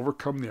efforts to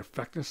overcome the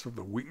effectiveness of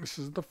the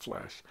weaknesses of the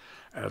flesh,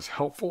 as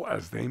helpful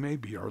as they may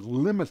be, are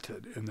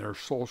limited in their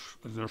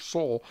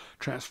soul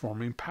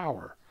transforming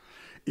power.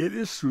 It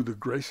is through the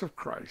grace of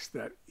Christ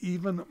that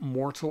even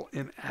mortal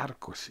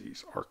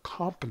inadequacies are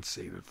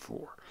compensated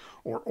for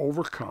or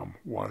overcome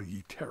while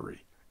ye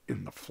tarry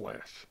in the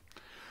flesh.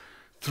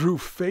 Through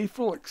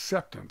faithful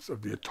acceptance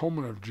of the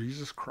atonement of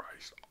Jesus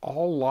Christ,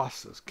 all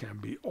losses can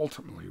be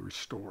ultimately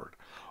restored,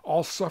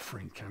 all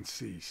suffering can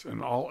cease,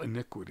 and all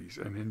iniquities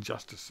and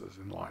injustices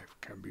in life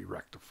can be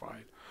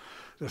rectified.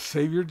 The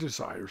Savior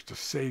desires to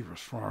save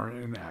us from our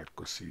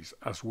inadequacies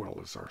as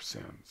well as our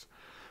sins.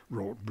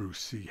 Wrote Bruce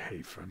C.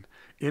 Hafen,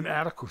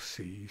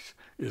 inadequacies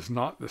is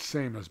not the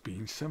same as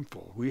being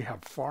sinful. We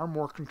have far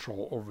more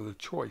control over the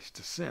choice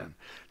to sin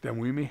than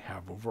we may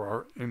have over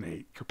our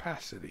innate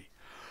capacity.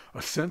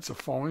 A sense of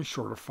falling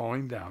short or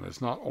falling down is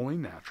not only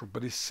natural,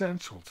 but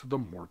essential to the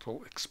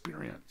mortal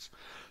experience.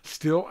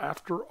 Still,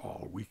 after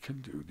all we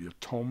can do, the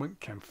atonement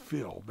can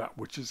fill that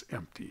which is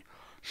empty,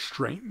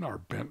 straighten our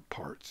bent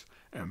parts,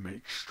 and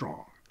make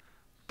strong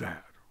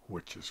that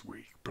which is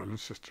weak. Brothers and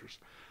sisters,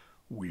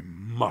 we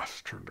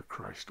must turn to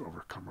Christ to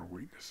overcome our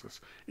weaknesses.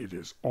 It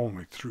is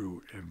only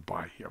through and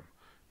by him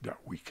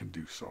that we can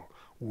do so.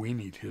 We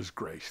need his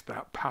grace,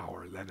 that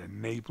power, that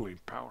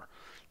enabling power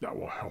that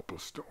will help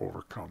us to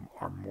overcome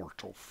our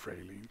mortal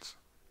failings.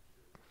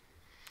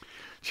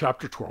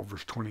 Chapter 12,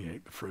 verse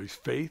 28, the phrase,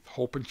 faith,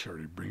 hope, and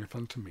charity bringeth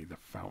unto me the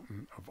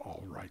fountain of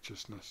all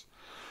righteousness.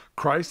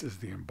 Christ is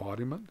the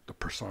embodiment, the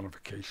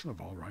personification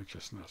of all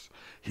righteousness.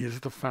 He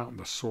is the fountain,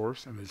 the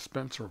source, and the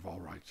dispenser of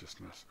all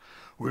righteousness.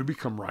 We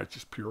become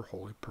righteous, pure,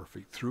 holy,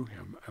 perfect through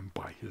him and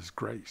by his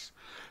grace.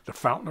 The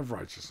fountain of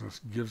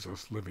righteousness gives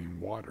us living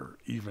water,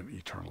 even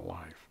eternal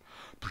life.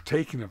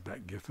 Partaking of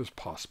that gift is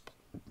possible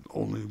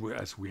only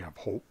as we have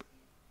hope,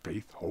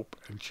 faith, hope,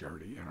 and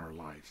charity in our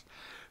lives.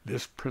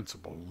 This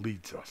principle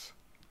leads us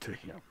to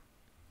him.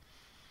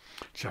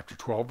 Chapter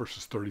 12,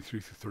 verses 33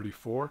 through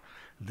 34.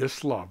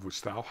 This love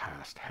which thou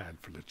hast had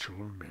for the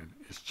children of men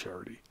is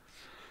charity.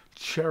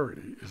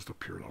 Charity is the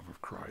pure love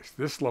of Christ.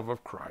 This love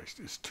of Christ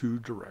is two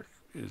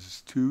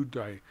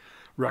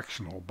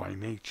directional by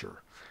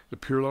nature. The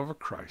pure love of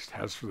Christ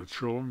has for the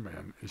children of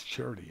men is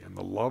charity, and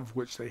the love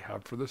which they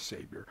have for the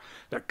Savior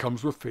that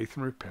comes with faith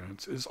and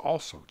repentance is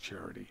also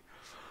charity.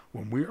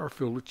 When we are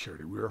filled with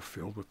charity, we are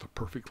filled with the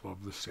perfect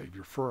love of the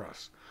Savior for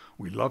us.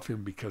 We love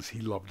him because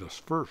he loved us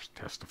first,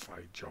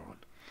 testified John.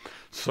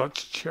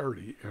 Such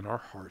charity in our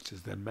hearts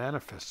is then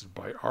manifested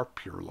by our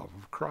pure love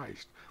of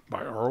Christ,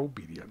 by our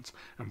obedience,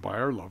 and by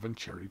our love and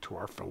charity to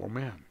our fellow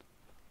men.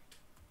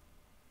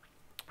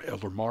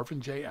 Elder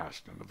Marvin J.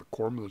 Ashton of the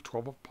Quorum of the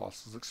 12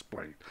 Apostles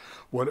explained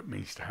what it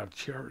means to have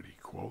charity.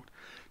 Quote,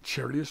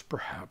 charity is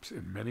perhaps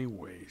in many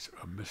ways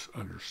a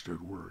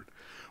misunderstood word.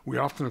 We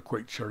often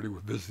equate charity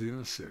with visiting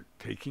the sick,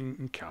 taking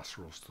in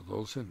casseroles to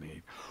those in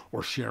need,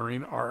 or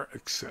sharing our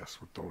excess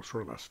with those who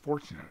are less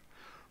fortunate.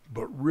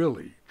 But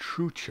really,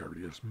 true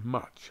charity is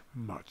much,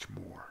 much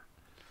more.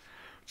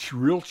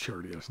 Real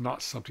charity is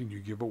not something you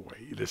give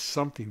away. It is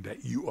something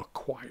that you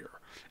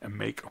acquire and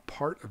make a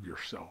part of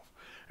yourself.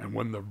 And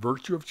when the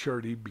virtue of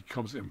charity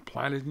becomes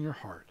implanted in your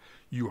heart,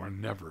 you are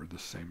never the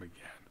same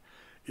again.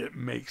 It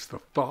makes the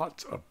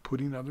thoughts of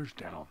putting others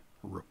down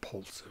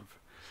repulsive.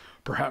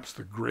 Perhaps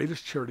the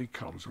greatest charity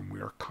comes when we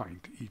are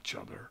kind to each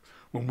other,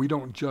 when we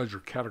don't judge or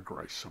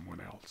categorize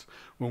someone else,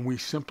 when we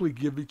simply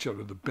give each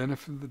other the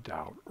benefit of the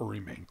doubt or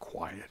remain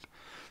quiet.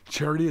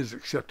 Charity is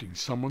accepting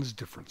someone's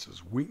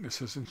differences,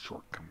 weaknesses, and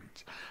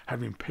shortcomings,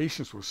 having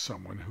patience with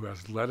someone who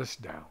has let us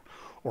down,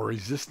 or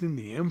resisting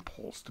the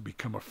impulse to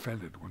become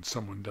offended when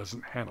someone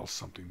doesn't handle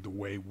something the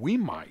way we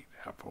might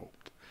have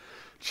hoped.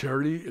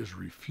 Charity is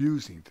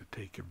refusing to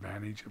take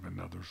advantage of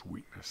another's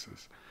weakness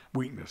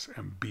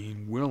and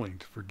being willing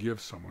to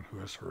forgive someone who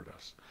has hurt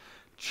us.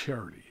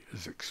 Charity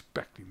is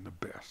expecting the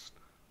best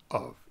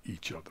of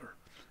each other.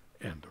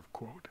 End of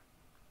quote.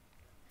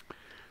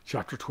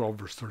 Chapter 12,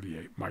 verse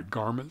 38. My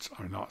garments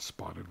are not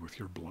spotted with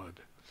your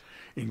blood.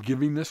 In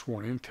giving this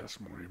warning and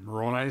testimony,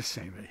 Moroni is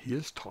saying that he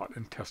has taught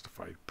and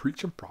testified,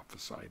 preached and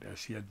prophesied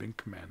as he had been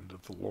commanded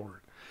of the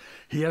Lord.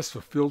 He has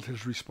fulfilled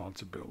his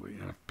responsibility,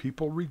 and if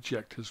people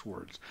reject his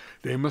words,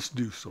 they must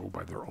do so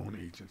by their own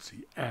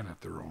agency and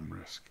at their own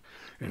risk.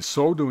 In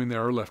so doing, they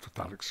are left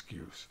without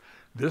excuse.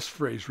 This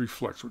phrase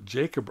reflects what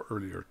Jacob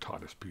earlier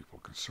taught his people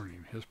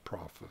concerning his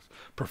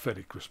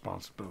prophetic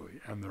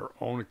responsibility and their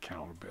own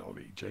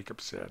accountability.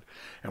 Jacob said,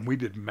 "And we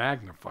did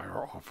magnify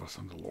our office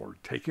unto the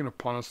Lord, taking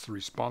upon us the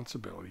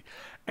responsibility,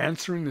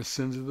 answering the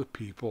sins of the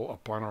people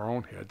upon our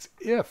own heads,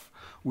 if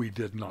we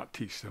did not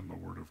teach them the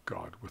word of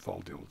God with all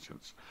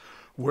diligence.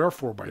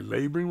 Wherefore, by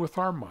laboring with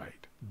our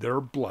might,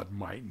 their blood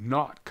might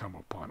not come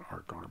upon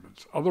our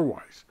garments.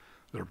 Otherwise,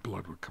 their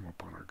blood would come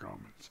upon our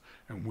garments,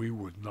 and we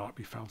would not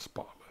be found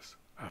spotless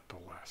at the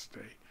last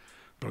day."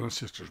 Brothers and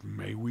sisters,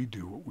 may we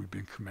do what we've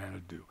been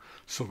commanded to do,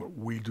 so that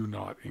we do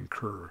not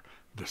incur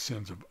the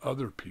sins of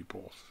other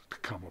people to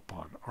come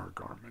upon our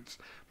garments,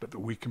 but that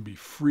we can be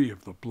free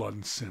of the blood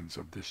and sins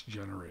of this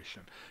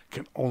generation. It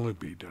can only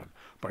be done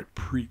by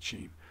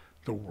preaching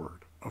the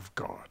word of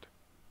God.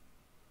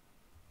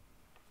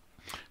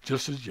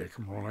 Just as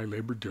Jacob and Moroni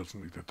labored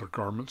diligently that their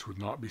garments would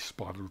not be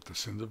spotted with the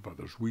sins of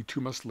others, we too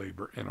must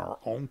labor in our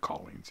own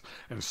callings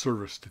and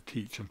service to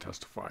teach and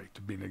testify,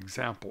 to be an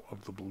example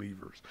of the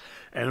believers,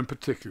 and in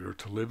particular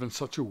to live in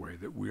such a way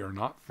that we are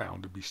not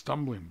found to be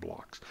stumbling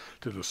blocks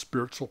to the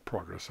spiritual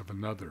progress of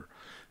another.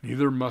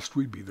 Neither must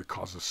we be the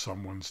cause of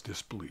someone's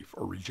disbelief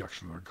or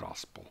rejection of the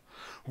gospel.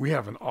 We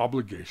have an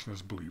obligation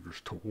as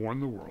believers to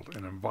warn the world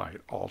and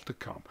invite all to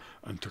come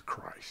unto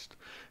Christ.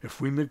 If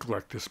we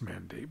neglect this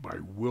mandate by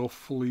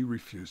willfully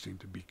refusing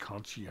to be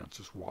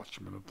conscientious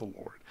watchmen of the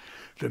Lord,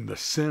 then the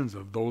sins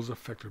of those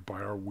affected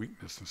by our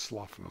weakness and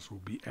slothfulness will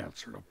be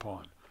answered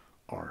upon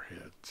our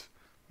heads.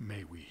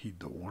 May we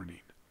heed the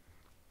warning.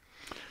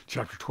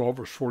 Chapter 12,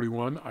 verse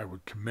 41, I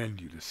would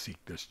commend you to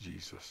seek this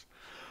Jesus.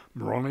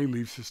 Moroni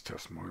leaves his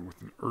testimony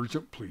with an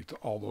urgent plea to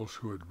all those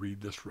who would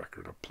read this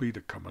record, a plea to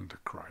come unto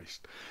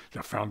Christ.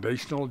 The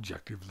foundational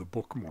objective of the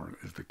Book of Mormon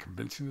is the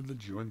convincing of the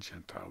Jew and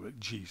Gentile that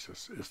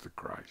Jesus is the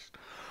Christ.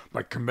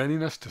 By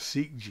commending us to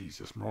seek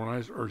Jesus, Moroni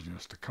is urging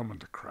us to come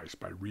unto Christ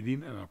by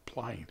reading and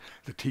applying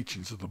the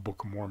teachings of the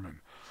Book of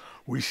Mormon.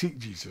 We seek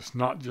Jesus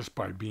not just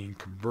by being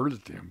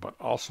converted to him, but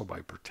also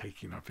by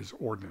partaking of his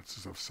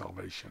ordinances of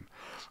salvation,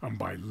 and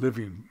by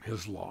living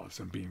his laws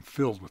and being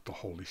filled with the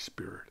Holy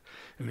Spirit.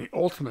 In the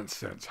ultimate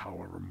sense,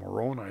 however,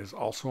 Moroni is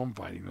also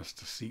inviting us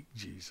to seek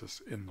Jesus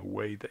in the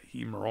way that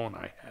he,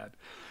 Moroni, had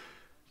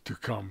to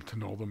come to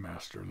know the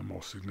Master in the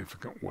most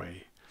significant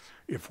way.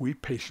 If we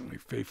patiently,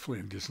 faithfully,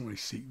 and diligently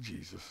seek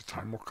Jesus, a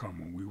time will come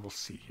when we will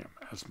see him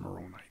as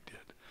Moroni did.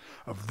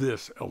 Of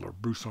this, Elder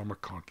Bruce R.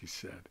 McConkie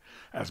said,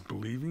 "As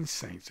believing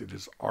saints, it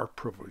is our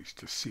privilege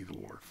to see the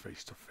Lord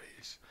face to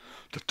face,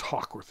 to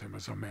talk with him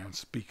as a man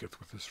speaketh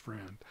with his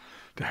friend,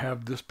 to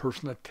have this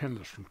person attend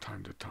us from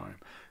time to time,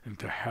 and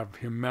to have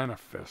him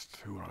manifest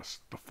to us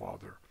the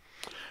Father.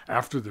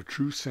 After the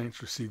true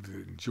saints receive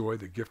and enjoy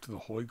the gift of the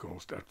Holy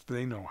Ghost, after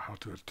they know how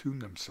to attune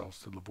themselves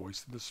to the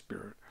voice of the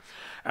Spirit,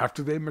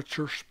 after they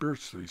mature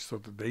spiritually so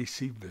that they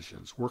see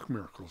visions, work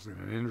miracles,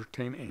 and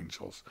entertain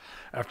angels,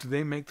 after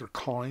they make their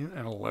calling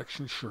and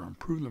election sure and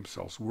prove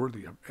themselves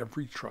worthy of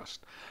every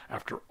trust,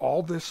 after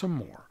all this and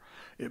more,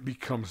 it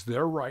becomes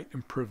their right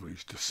and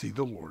privilege to see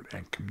the Lord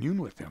and commune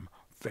with him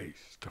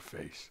face to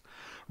face.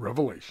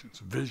 Revelations,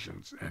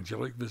 visions,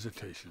 angelic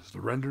visitations,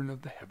 the rendering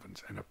of the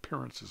heavens, and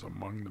appearances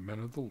among the men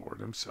of the Lord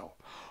himself,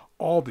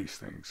 all these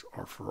things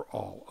are for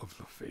all of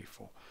the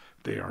faithful.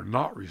 They are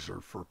not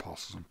reserved for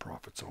apostles and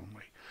prophets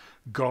only.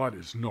 God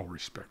is no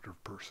respecter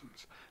of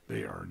persons.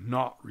 They are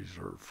not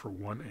reserved for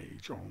one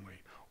age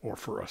only, or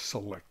for a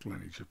select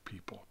lineage of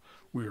people.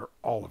 We are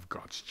all of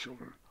God's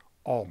children.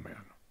 All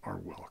men are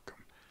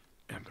welcome."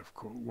 End of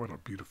quote. What a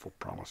beautiful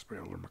promise by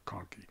Elder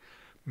McConkie.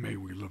 May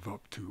we live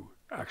up to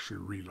actually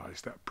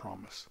realize that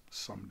promise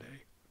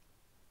someday.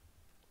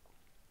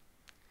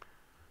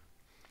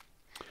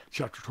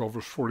 Chapter 12,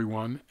 verse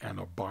 41, and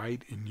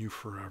abide in you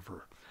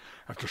forever.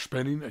 After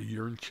spending a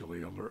year in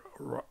Chile, Elder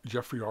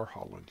Jeffrey R.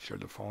 Holland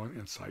shared the following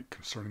insight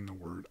concerning the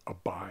word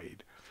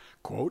abide.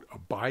 Quote,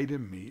 "Abide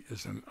in me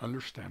is an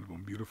understandable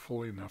and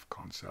beautiful enough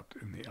concept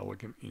in the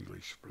elegant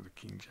English for the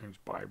King James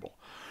Bible,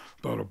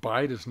 but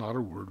abide is not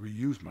a word we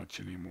use much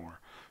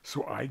anymore.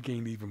 So I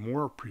gained even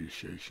more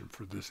appreciation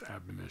for this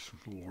admonition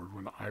from the Lord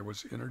when I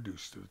was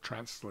introduced to the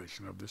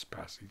translation of this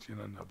passage in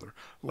another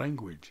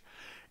language.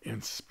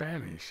 In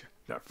Spanish,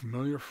 that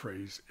familiar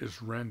phrase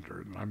is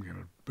rendered, and I'm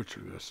going to butcher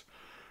this,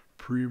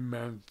 permanecid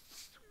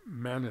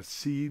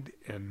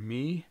en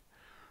me,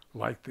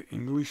 like the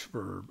English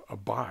verb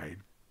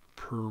abide.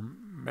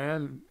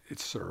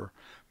 Permanecer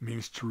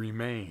means to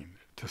remain,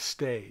 to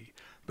stay,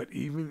 but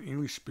even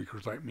English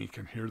speakers like me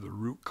can hear the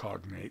root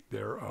cognate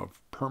there of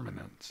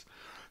permanence.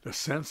 The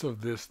sense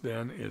of this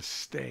then is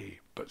stay,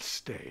 but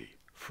stay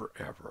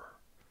forever."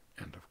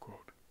 End of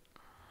quote.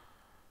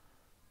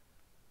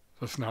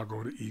 Let's now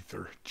go to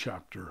Ether,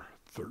 chapter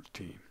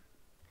 13.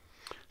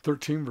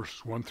 13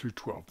 verses 1 through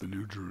 12, the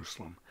New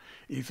Jerusalem.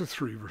 Ether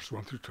 3 verse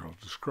 1 through 12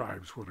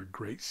 describes what a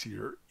great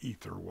seer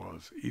Ether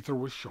was. Ether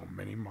was shown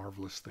many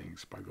marvelous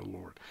things by the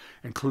Lord,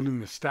 including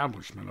the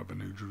establishment of a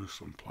New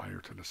Jerusalem prior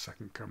to the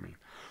second coming.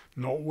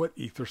 Note what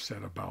Ether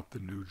said about the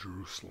New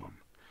Jerusalem.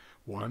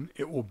 1.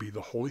 It will be the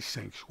holy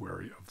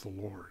sanctuary of the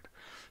Lord.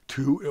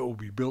 2. It will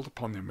be built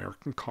upon the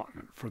American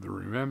continent for the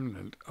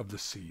remnant of the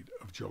seed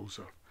of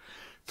Joseph.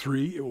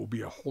 3. It will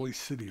be a holy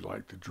city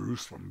like the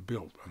Jerusalem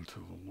built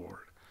unto the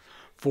Lord.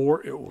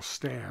 4. It will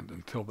stand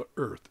until the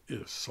earth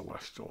is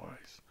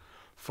celestialized.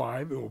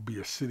 5. It will be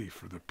a city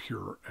for the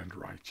pure and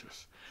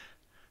righteous.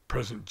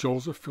 President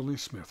Joseph Fielding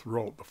Smith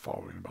wrote the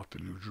following about the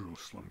New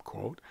Jerusalem,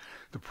 quote,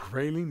 "The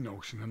prevailing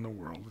notion in the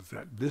world is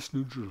that this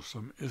New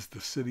Jerusalem is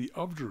the city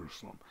of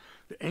Jerusalem,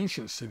 the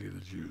ancient city of the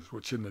Jews,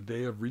 which in the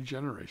day of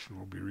regeneration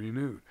will be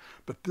renewed.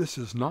 But this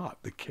is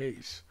not the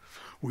case.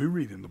 We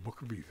read in the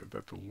book of Ether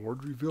that the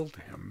Lord revealed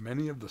to him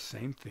many of the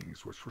same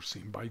things which were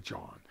seen by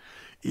John.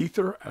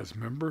 Ether, as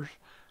members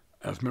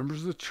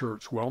of the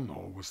church well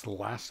know, was the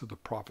last of the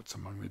prophets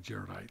among the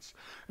Jaredites,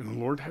 and the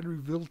Lord had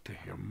revealed to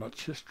him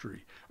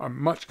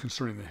much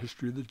concerning the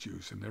history of the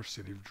Jews and their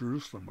city of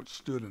Jerusalem, which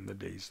stood in the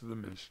days of the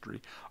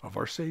ministry of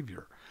our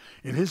Savior.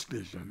 In his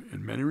vision,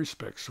 in many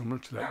respects similar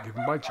to that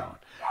given by John,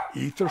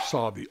 Ether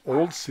saw the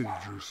old city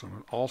of Jerusalem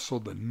and also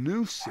the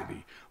new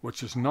city, which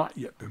has not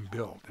yet been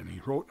built, and he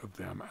wrote of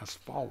them as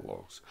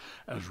follows,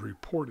 as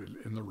reported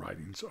in the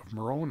writings of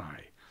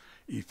Moroni."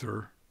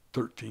 Ether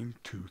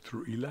 13:2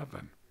 through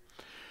 11.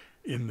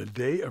 "In the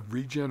day of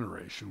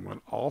regeneration,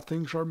 when all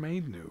things are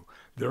made new,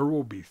 there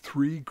will be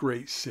 3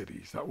 great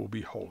cities that will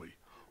be holy.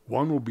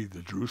 One will be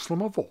the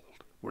Jerusalem of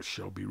old, which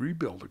shall be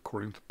rebuilt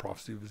according to the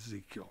prophecy of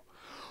Ezekiel.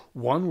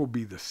 One will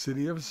be the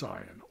city of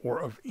Zion, or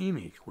of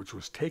Enoch, which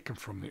was taken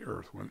from the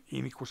earth when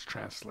Enoch was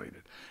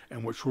translated,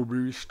 and which will be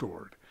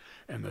restored.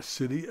 And the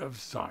city of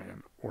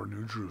Zion, or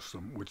New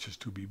Jerusalem, which is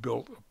to be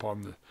built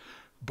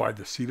by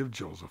the seed of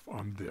Joseph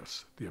on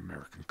this, the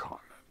American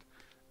continent."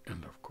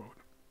 End of quote.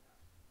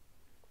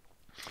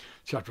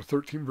 Chapter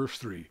 13, verse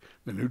 3,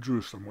 the New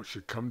Jerusalem which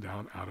should come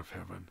down out of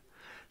heaven.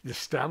 The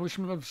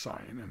establishment of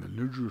Zion and the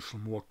New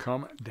Jerusalem will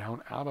come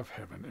down out of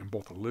heaven in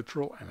both a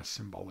literal and a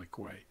symbolic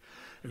way.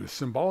 In the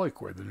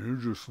symbolic way, the New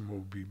Jerusalem will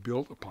be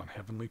built upon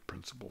heavenly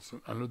principles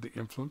and under the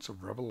influence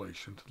of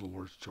revelation to the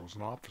Lord's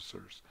chosen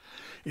officers.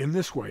 In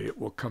this way, it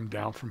will come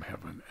down from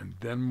heaven, and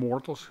then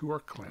mortals who are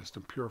cleansed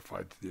and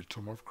purified through the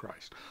atonement of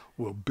Christ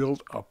will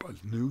build up a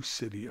new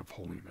city of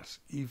holiness,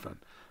 even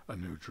a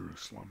New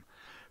Jerusalem.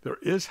 There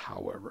is,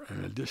 however,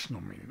 an additional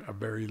meaning, a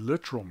very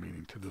literal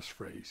meaning to this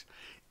phrase.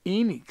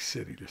 Enoch's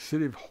city, the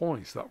city of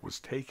holiness that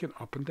was taken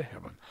up into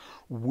heaven,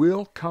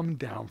 will come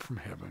down from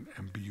heaven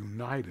and be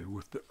united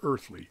with the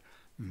earthly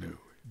New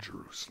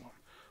Jerusalem.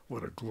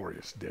 What a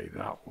glorious day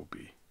that will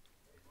be.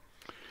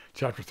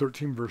 Chapter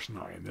 13, verse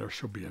 9, "There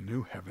shall be a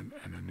new heaven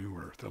and a new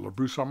earth."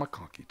 Elabrusa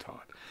McConkie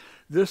taught.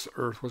 This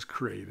earth was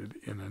created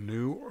in a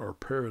new or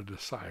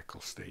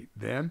paradisiacal state.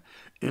 Then,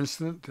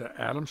 incident to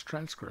Adam's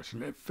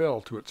transgression, it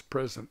fell to its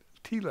present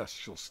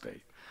telestial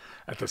state.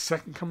 At the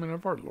second coming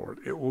of our Lord,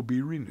 it will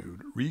be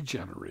renewed,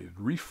 regenerated,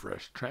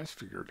 refreshed,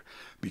 transfigured,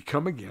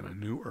 become again a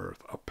new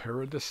earth, a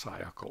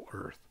paradisiacal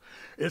earth.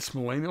 Its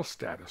millennial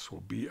status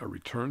will be a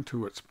return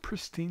to its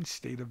pristine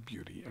state of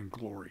beauty and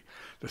glory,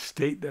 the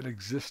state that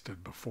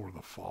existed before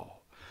the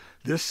fall.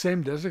 This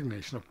same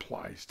designation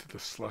applies to the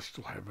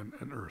celestial heaven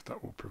and earth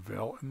that will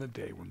prevail in the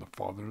day when the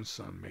Father and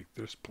Son make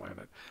this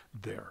planet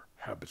their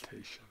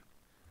habitation.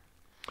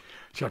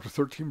 Chapter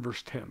 13,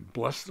 verse 10,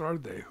 "Blessed are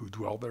they who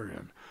dwell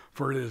therein,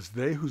 for it is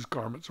they whose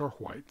garments are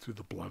white through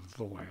the blood of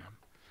the Lamb."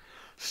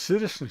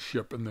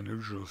 Citizenship in the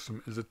New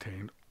Jerusalem is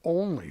attained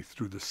only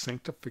through the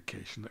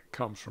sanctification that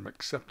comes from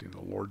accepting the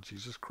Lord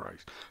Jesus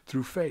Christ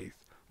through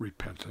faith,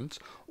 repentance,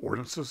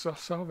 ordinances of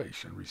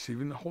salvation,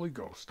 receiving the Holy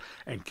Ghost,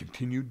 and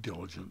continued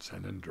diligence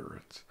and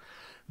endurance.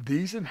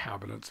 These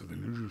inhabitants of the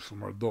New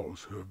Jerusalem are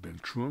those who have been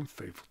true and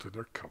faithful to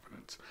their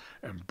covenants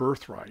and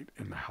birthright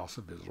in the house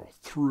of Israel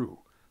through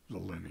the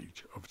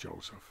lineage of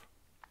Joseph.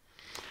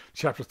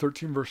 Chapter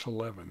 13, verse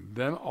 11,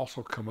 "Then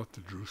also cometh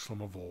the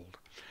Jerusalem of old."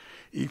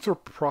 Ether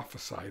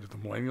prophesied of the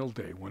millennial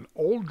day when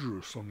old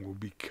Jerusalem will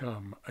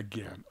become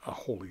again a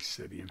holy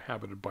city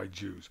inhabited by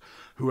Jews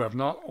who have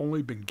not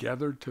only been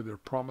gathered to their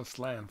promised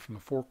land from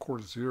the four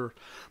quarters of the earth,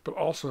 but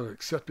also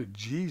accepted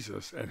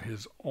Jesus and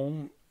his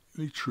only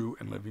true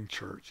and living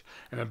church,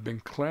 and have been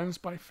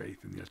cleansed by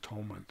faith in the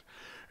atonement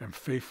and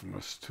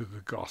faithfulness to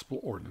the gospel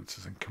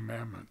ordinances and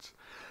commandments.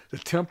 The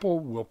temple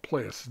will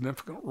play a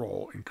significant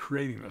role in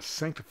creating a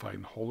sanctified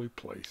and holy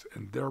place,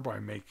 and thereby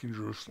making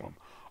Jerusalem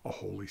a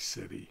holy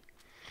city.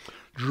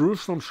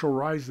 "Jerusalem shall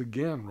rise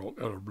again," wrote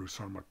Elder Bruce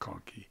R.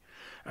 McConkie.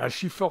 As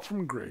she fell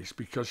from grace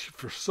because she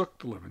forsook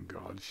the living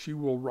God, she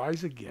will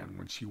rise again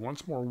when she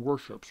once more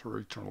worships her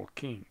eternal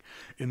King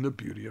in the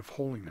beauty of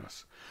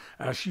holiness.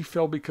 As she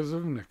fell because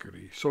of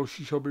iniquity, so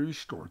she shall be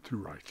restored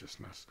through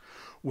righteousness.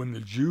 When the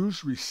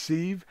Jews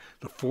receive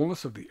the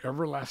fullness of the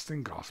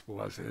everlasting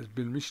gospel as it has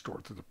been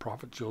restored through the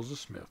prophet Joseph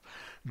Smith,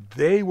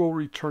 they will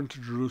return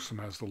to Jerusalem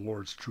as the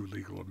Lord's true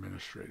legal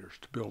administrators,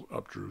 to build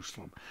up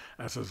Jerusalem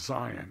as a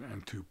Zion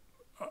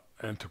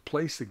and to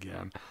place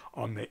again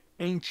on the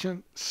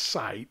ancient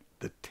site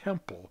the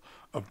temple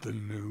of the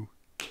new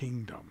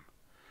kingdom.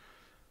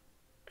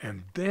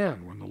 And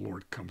then when the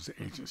Lord comes,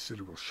 the ancient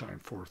city will shine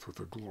forth with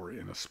a glory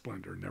and a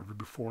splendor never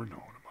before known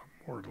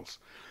among mortals.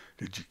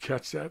 Did you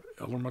catch that?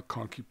 Elder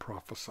McConkie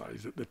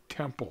prophesies that the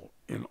temple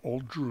in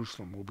Old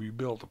Jerusalem will be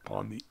built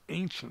upon the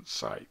ancient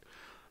site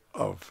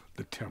of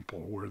the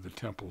temple where the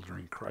temple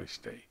during Christ's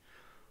day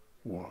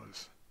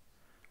was.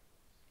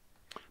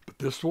 But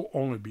this will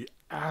only be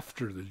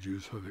after the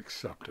Jews have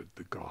accepted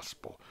the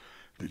gospel.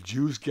 The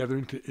Jews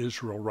gathering to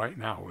Israel right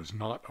now is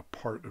not a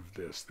part of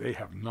this. They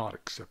have not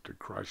accepted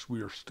Christ.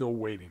 We are still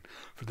waiting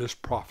for this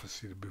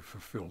prophecy to be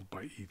fulfilled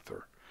by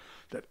Ether.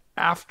 That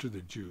after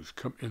the Jews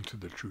come into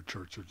the true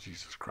church of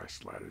Jesus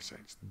Christ, Latter-day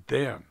Saints,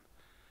 then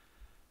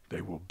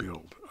they will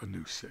build a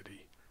new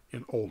city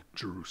in Old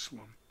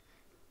Jerusalem.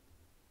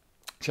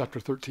 Chapter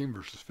 13,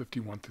 verses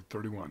 51 through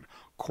 31,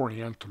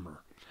 Coriantumr.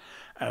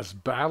 As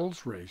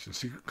battles raged and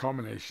secret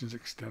combinations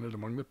extended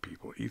among the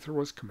people, Ether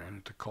was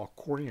commanded to call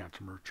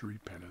Coriantumr to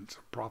repentance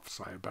and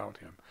prophesy about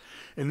him.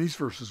 In these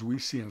verses, we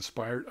see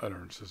inspired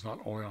utterances not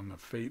only on the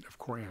fate of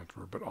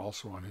Coriantumr, but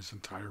also on his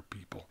entire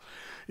people.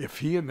 If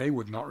he and they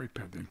would not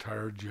repent, the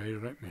entire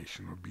Judahite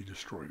nation would be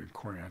destroyed, and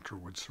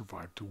Coriantumr would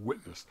survive to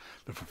witness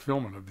the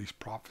fulfillment of these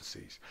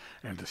prophecies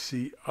and to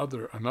see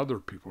another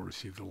people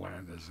receive the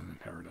land as an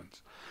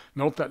inheritance.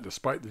 Note that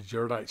despite the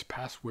Judahites'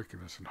 past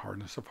wickedness and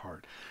hardness of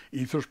heart,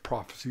 Ether's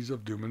prophecies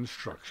of doom and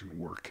destruction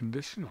were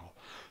conditional.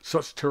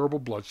 Such terrible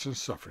bloodshed and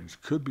sufferings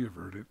could be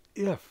averted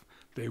if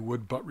they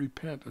would but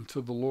repent unto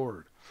the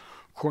Lord.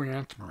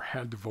 Coriantumr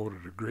had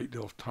devoted a great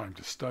deal of time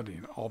to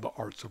studying all the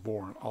arts of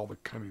war and all the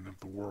cunning of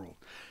the world,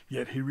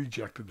 yet he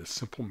rejected the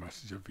simple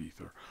message of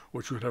Ether,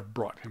 which would have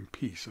brought him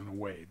peace in a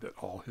way that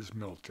all his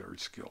military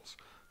skills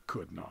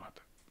could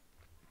not.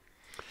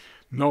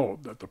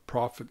 Note that the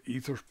prophet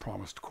Ether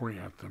promised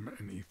Coriantumr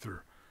in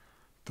Ether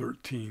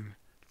 13,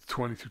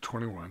 20 through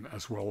 21,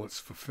 as well as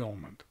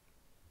fulfillment.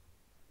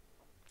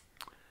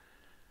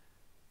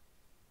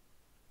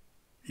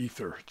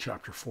 Ether,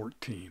 chapter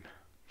 14.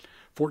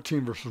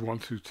 14 verses 1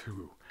 through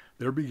 2.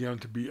 There began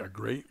to be a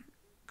great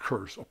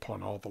curse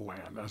upon all the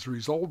land. As a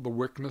result of the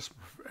wickedness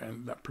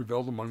that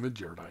prevailed among the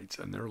Jaredites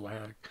and their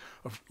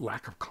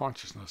lack of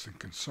consciousness and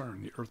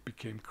concern, the earth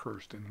became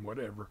cursed, and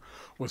whatever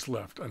was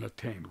left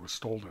unattained was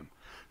stolen.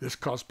 This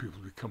caused people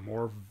to become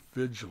more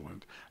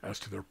vigilant as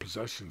to their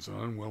possessions and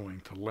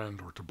unwilling to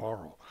lend or to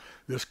borrow.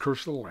 This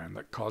curse of the land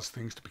that caused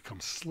things to become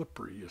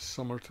slippery is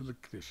similar to the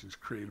conditions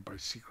created by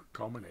secret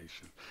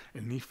combination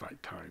in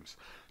Nephite times,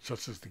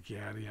 such as the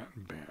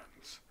Gadianton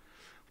bands.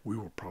 We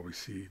will probably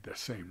see the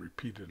same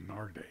repeated in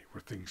our day,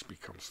 where things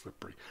become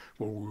slippery,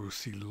 where we will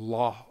see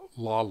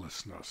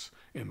lawlessness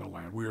in the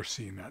land. We are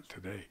seeing that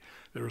today.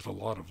 There is a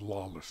lot of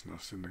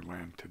lawlessness in the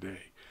land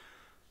today.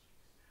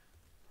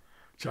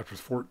 Chapter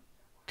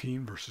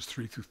 14, verses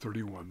 3 through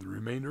 31. The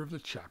remainder of the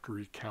chapter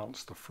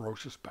recounts the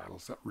ferocious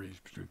battles that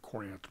raged between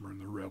Coriantumr and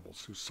the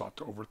rebels who sought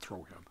to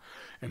overthrow him,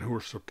 and who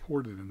were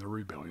supported in their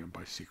rebellion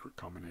by secret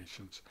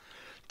combinations.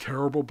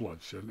 Terrible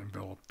bloodshed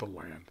enveloped the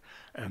land,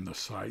 and the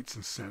sights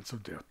and scents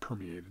of death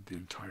permeated the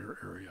entire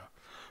area.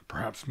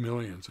 Perhaps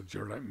millions of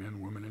Jaredite men,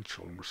 women, and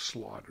children were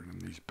slaughtered in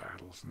these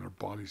battles, and their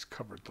bodies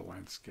covered the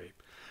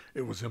landscape.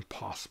 It was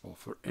impossible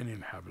for any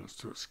inhabitants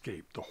to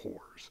escape the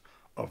horrors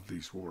of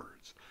these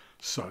words.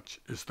 Such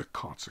is the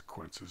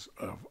consequences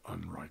of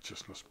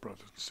unrighteousness,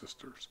 brothers and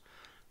sisters.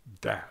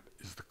 That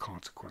is the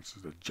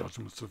consequences. The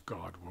judgments of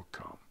God will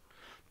come.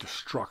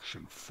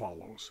 Destruction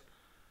follows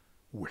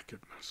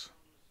wickedness.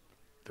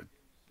 The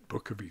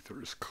book of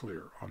Ether is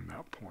clear on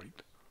that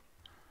point.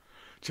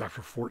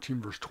 Chapter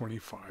 14, verse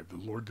 25, the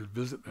Lord did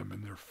visit them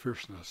in their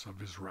fierceness of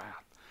his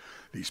wrath.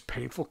 These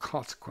painful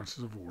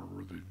consequences of war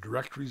were the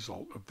direct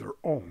result of their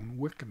own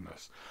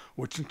wickedness,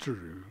 which in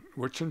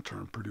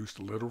turn produced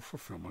a literal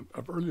fulfillment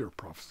of earlier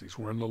prophecies,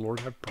 wherein the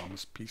Lord had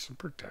promised peace and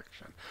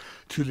protection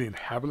to the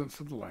inhabitants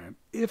of the land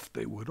if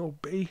they would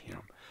obey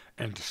him,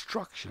 and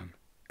destruction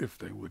if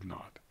they would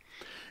not.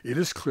 It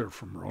is clear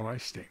from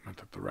Moroni's statement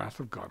that the wrath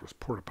of God was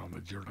poured upon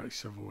the Jaredite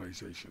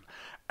civilization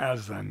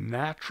as a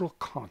natural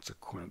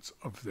consequence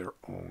of their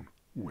own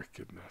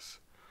wickedness.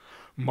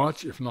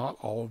 Much, if not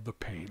all, of the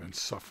pain and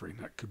suffering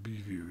that could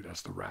be viewed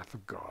as the wrath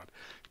of God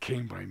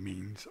came by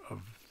means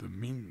of the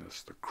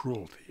meanness, the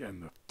cruelty,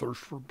 and the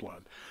thirst for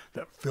blood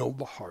that filled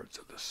the hearts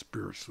of the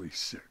spiritually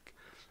sick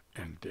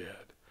and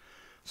dead.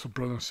 So,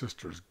 brothers and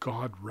sisters,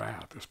 God's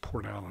wrath is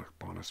poured out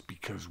upon us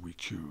because we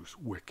choose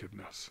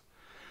wickedness.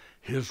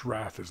 His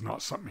wrath is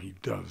not something he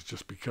does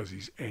just because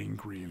he's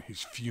angry and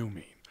he's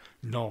fuming.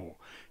 No,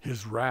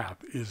 his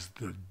wrath is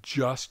the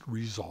just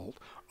result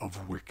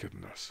of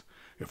wickedness.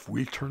 If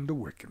we turn to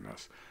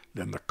wickedness,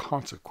 then the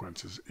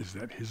consequences is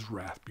that his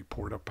wrath be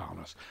poured upon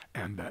us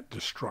and that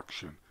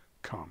destruction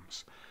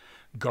comes.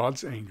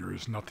 God's anger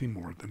is nothing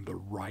more than the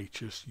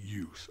righteous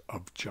use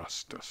of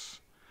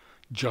justice.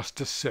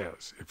 Justice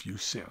says if you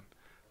sin,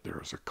 there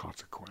is a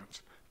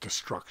consequence.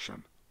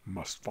 Destruction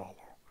must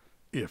follow,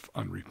 if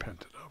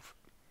unrepented of.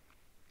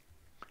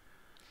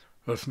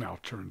 Let's now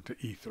turn to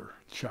Ether,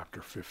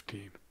 chapter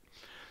 15.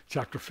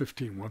 Chapter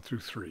 15, 1 through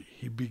 3.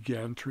 He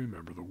began to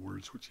remember the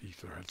words which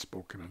Ether had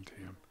spoken unto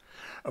him.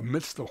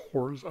 Amidst the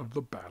horrors of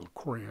the battle,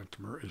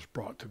 Coriantumr is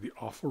brought to the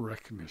awful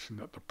recognition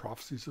that the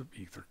prophecies of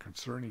Ether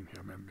concerning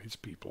him and his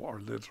people are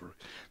literally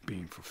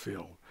being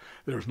fulfilled.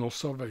 There is no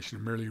salvation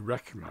in merely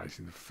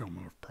recognizing the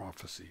fulfillment of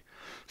prophecy.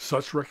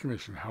 Such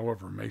recognition,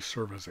 however, may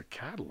serve as a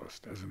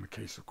catalyst, as in the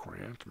case of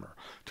Coriantumr,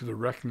 to the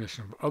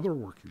recognition of other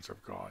workings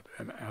of God,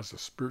 and as a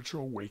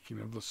spiritual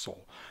awakening of the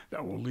soul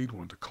that will lead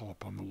one to call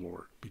upon the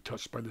Lord, be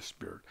touched by the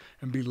Spirit,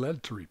 and be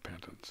led to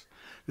repentance.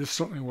 This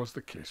certainly was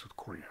the case with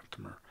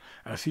Coriantumr.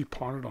 As he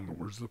pondered on the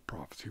words of the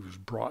prophets, he was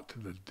brought to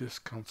the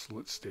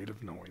disconsolate state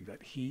of knowing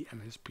that he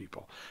and his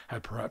people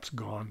had perhaps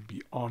gone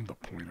beyond the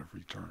point of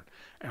return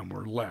and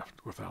were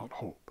left without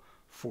hope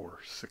for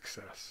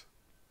success.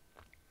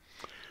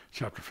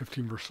 Chapter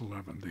 15, verse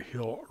 11, the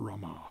hill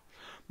Ramah.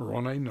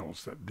 Moroni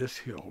knows that this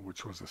hill,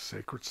 which was a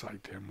sacred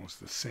site to him, was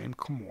the same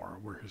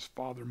Cumorah where his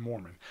father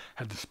Mormon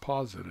had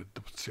deposited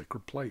the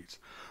sacred plates.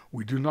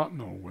 We do not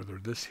know whether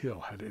this hill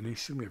had any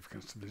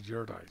significance to the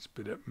Jaredites,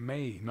 but it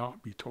may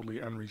not be totally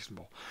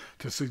unreasonable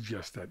to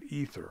suggest that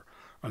Ether,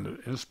 under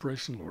the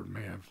inspiration of the Lord,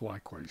 may have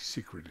likewise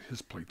secreted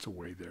his plates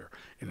away there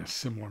in a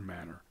similar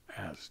manner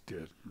as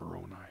did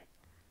Moroni.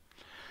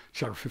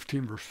 Chapter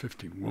 15, verse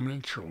 15, women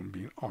and children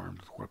being armed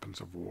with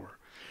weapons of war.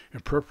 In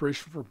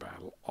preparation for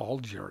battle, all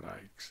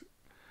Jaredites,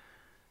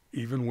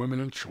 even women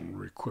and children,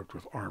 were equipped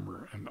with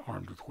armor and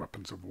armed with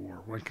weapons of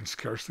war. One can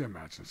scarcely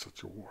imagine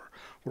such a war,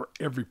 where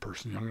every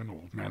person, young and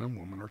old, man and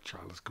woman or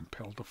child, is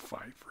compelled to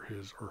fight for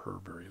his or her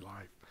very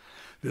life.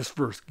 This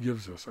verse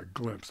gives us a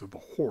glimpse of the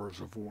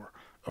horrors of war,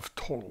 of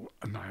total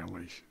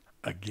annihilation,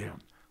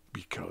 again,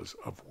 because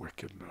of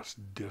wickedness,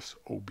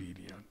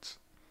 disobedience.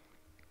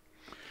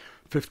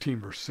 15,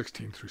 verse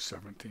 16 through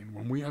 17.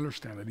 When we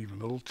understand that even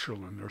little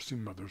children,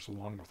 nursing mothers,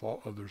 along with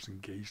all others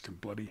engaged in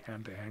bloody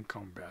hand-to-hand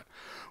combat,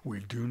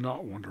 we do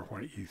not wonder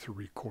why Ether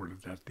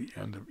recorded at the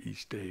end of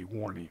each day,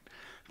 warning,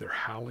 their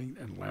howling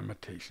and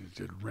lamentations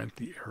did rent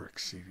the air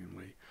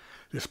exceedingly.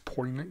 This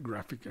poignant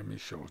graphic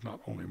image shows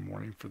not only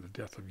mourning for the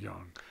death of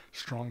young,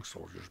 strong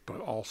soldiers, but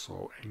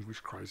also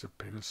anguished cries of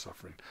pain and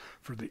suffering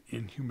for the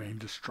inhumane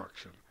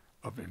destruction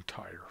of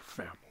entire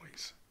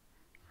families.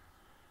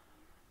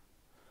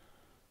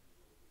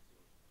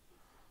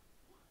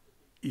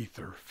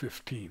 Ether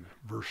 15,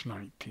 verse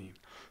 19.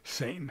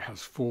 Satan had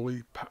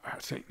full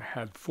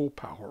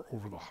power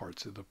over the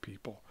hearts of the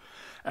people.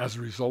 As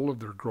a result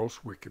of their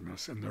gross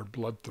wickedness and their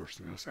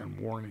bloodthirstiness and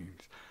warring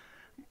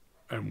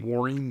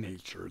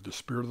nature, the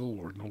Spirit of the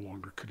Lord no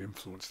longer could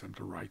influence them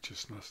to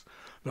righteousness.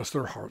 Thus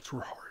their hearts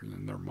were hardened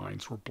and their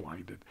minds were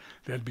blinded.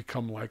 They had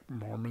become like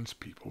Mormon's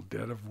people,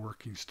 dead of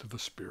workings to the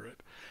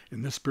Spirit.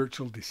 In this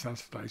spiritual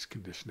desensitized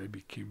condition, they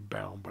became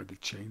bound by the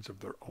chains of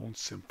their own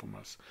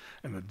sinfulness,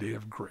 and the day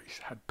of grace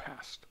had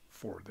passed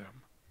for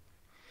them.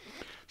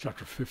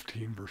 Chapter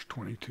 15, verse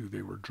 22,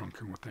 they were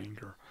drunken with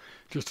anger.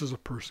 Just as a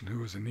person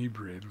who is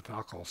inebriated with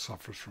alcohol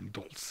suffers from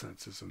dull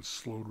senses and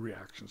slowed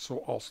reactions, so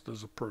also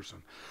does a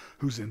person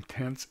whose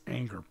intense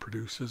anger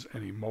produces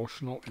an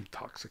emotional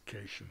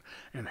intoxication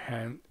and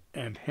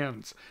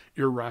hence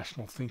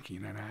irrational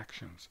thinking and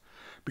actions.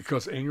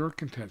 Because anger and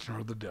contention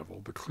are the devil,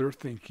 the clear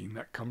thinking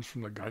that comes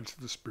from the guidance of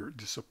the Spirit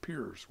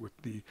disappears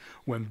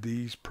when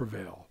these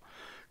prevail.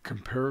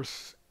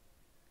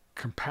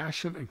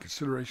 Compassion and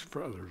consideration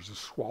for others is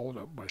swallowed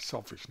up by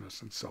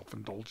selfishness and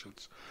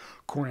self-indulgence.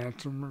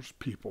 Coriantumr's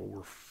people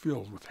were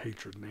filled with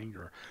hatred and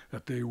anger,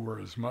 that they were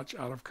as much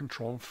out of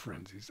control of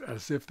frenzies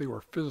as if they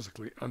were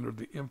physically under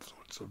the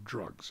influence of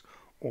drugs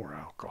or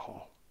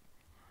alcohol.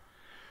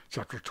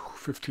 Chapter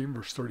 15,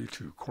 verse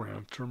 32,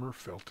 Coriantumr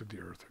fell to the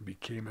earth and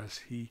became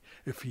as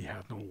if he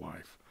had no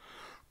life.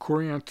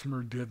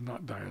 Coriantumr did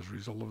not die as a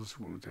result of his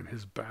wounds and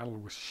his battle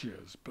with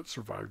Shiz, but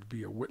survived to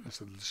be a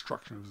witness of the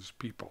destruction of his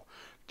people,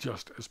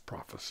 just as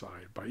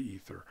prophesied by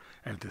Ether,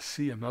 and to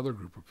see another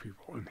group of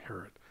people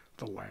inherit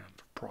the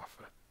land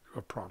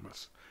of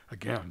promise.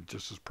 Again,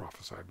 just as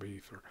prophesied by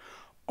Ether.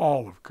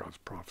 All of God's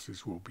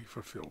prophecies will be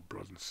fulfilled,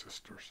 brothers and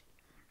sisters.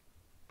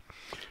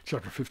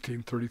 Chapter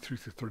 15, 33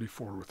 through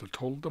 34, with the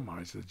total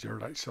demise of the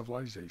Jaredite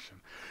civilization,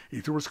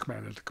 Ether was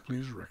commanded to complete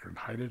his record and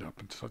hide it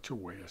up in such a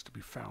way as to be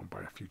found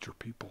by a future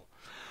people.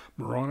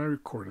 Moroni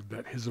recorded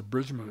that his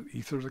abridgment of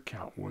Ether's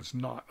account was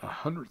not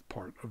 100th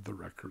part of the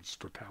record's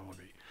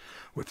totality.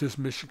 With this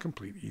mission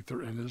complete,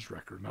 Ether ended his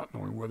record, not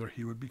knowing whether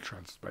he would be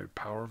translated by the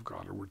power of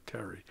God or would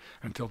tarry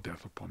until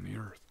death upon the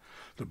earth.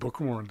 The Book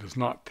of Mormon does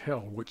not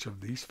tell which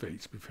of these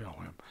fates befell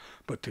him,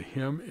 but to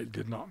him it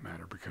did not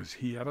matter, because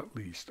he had at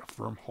least a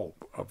firm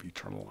hope of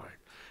eternal life,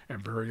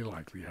 and very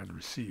likely had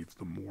received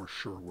the more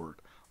sure word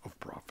of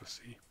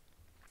prophecy.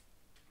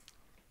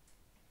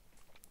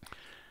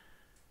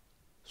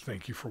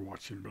 Thank you for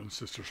watching, brothers and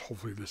sisters.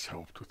 Hopefully this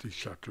helped with these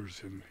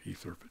chapters in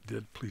Ether. If it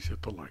did, please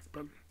hit the like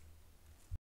button.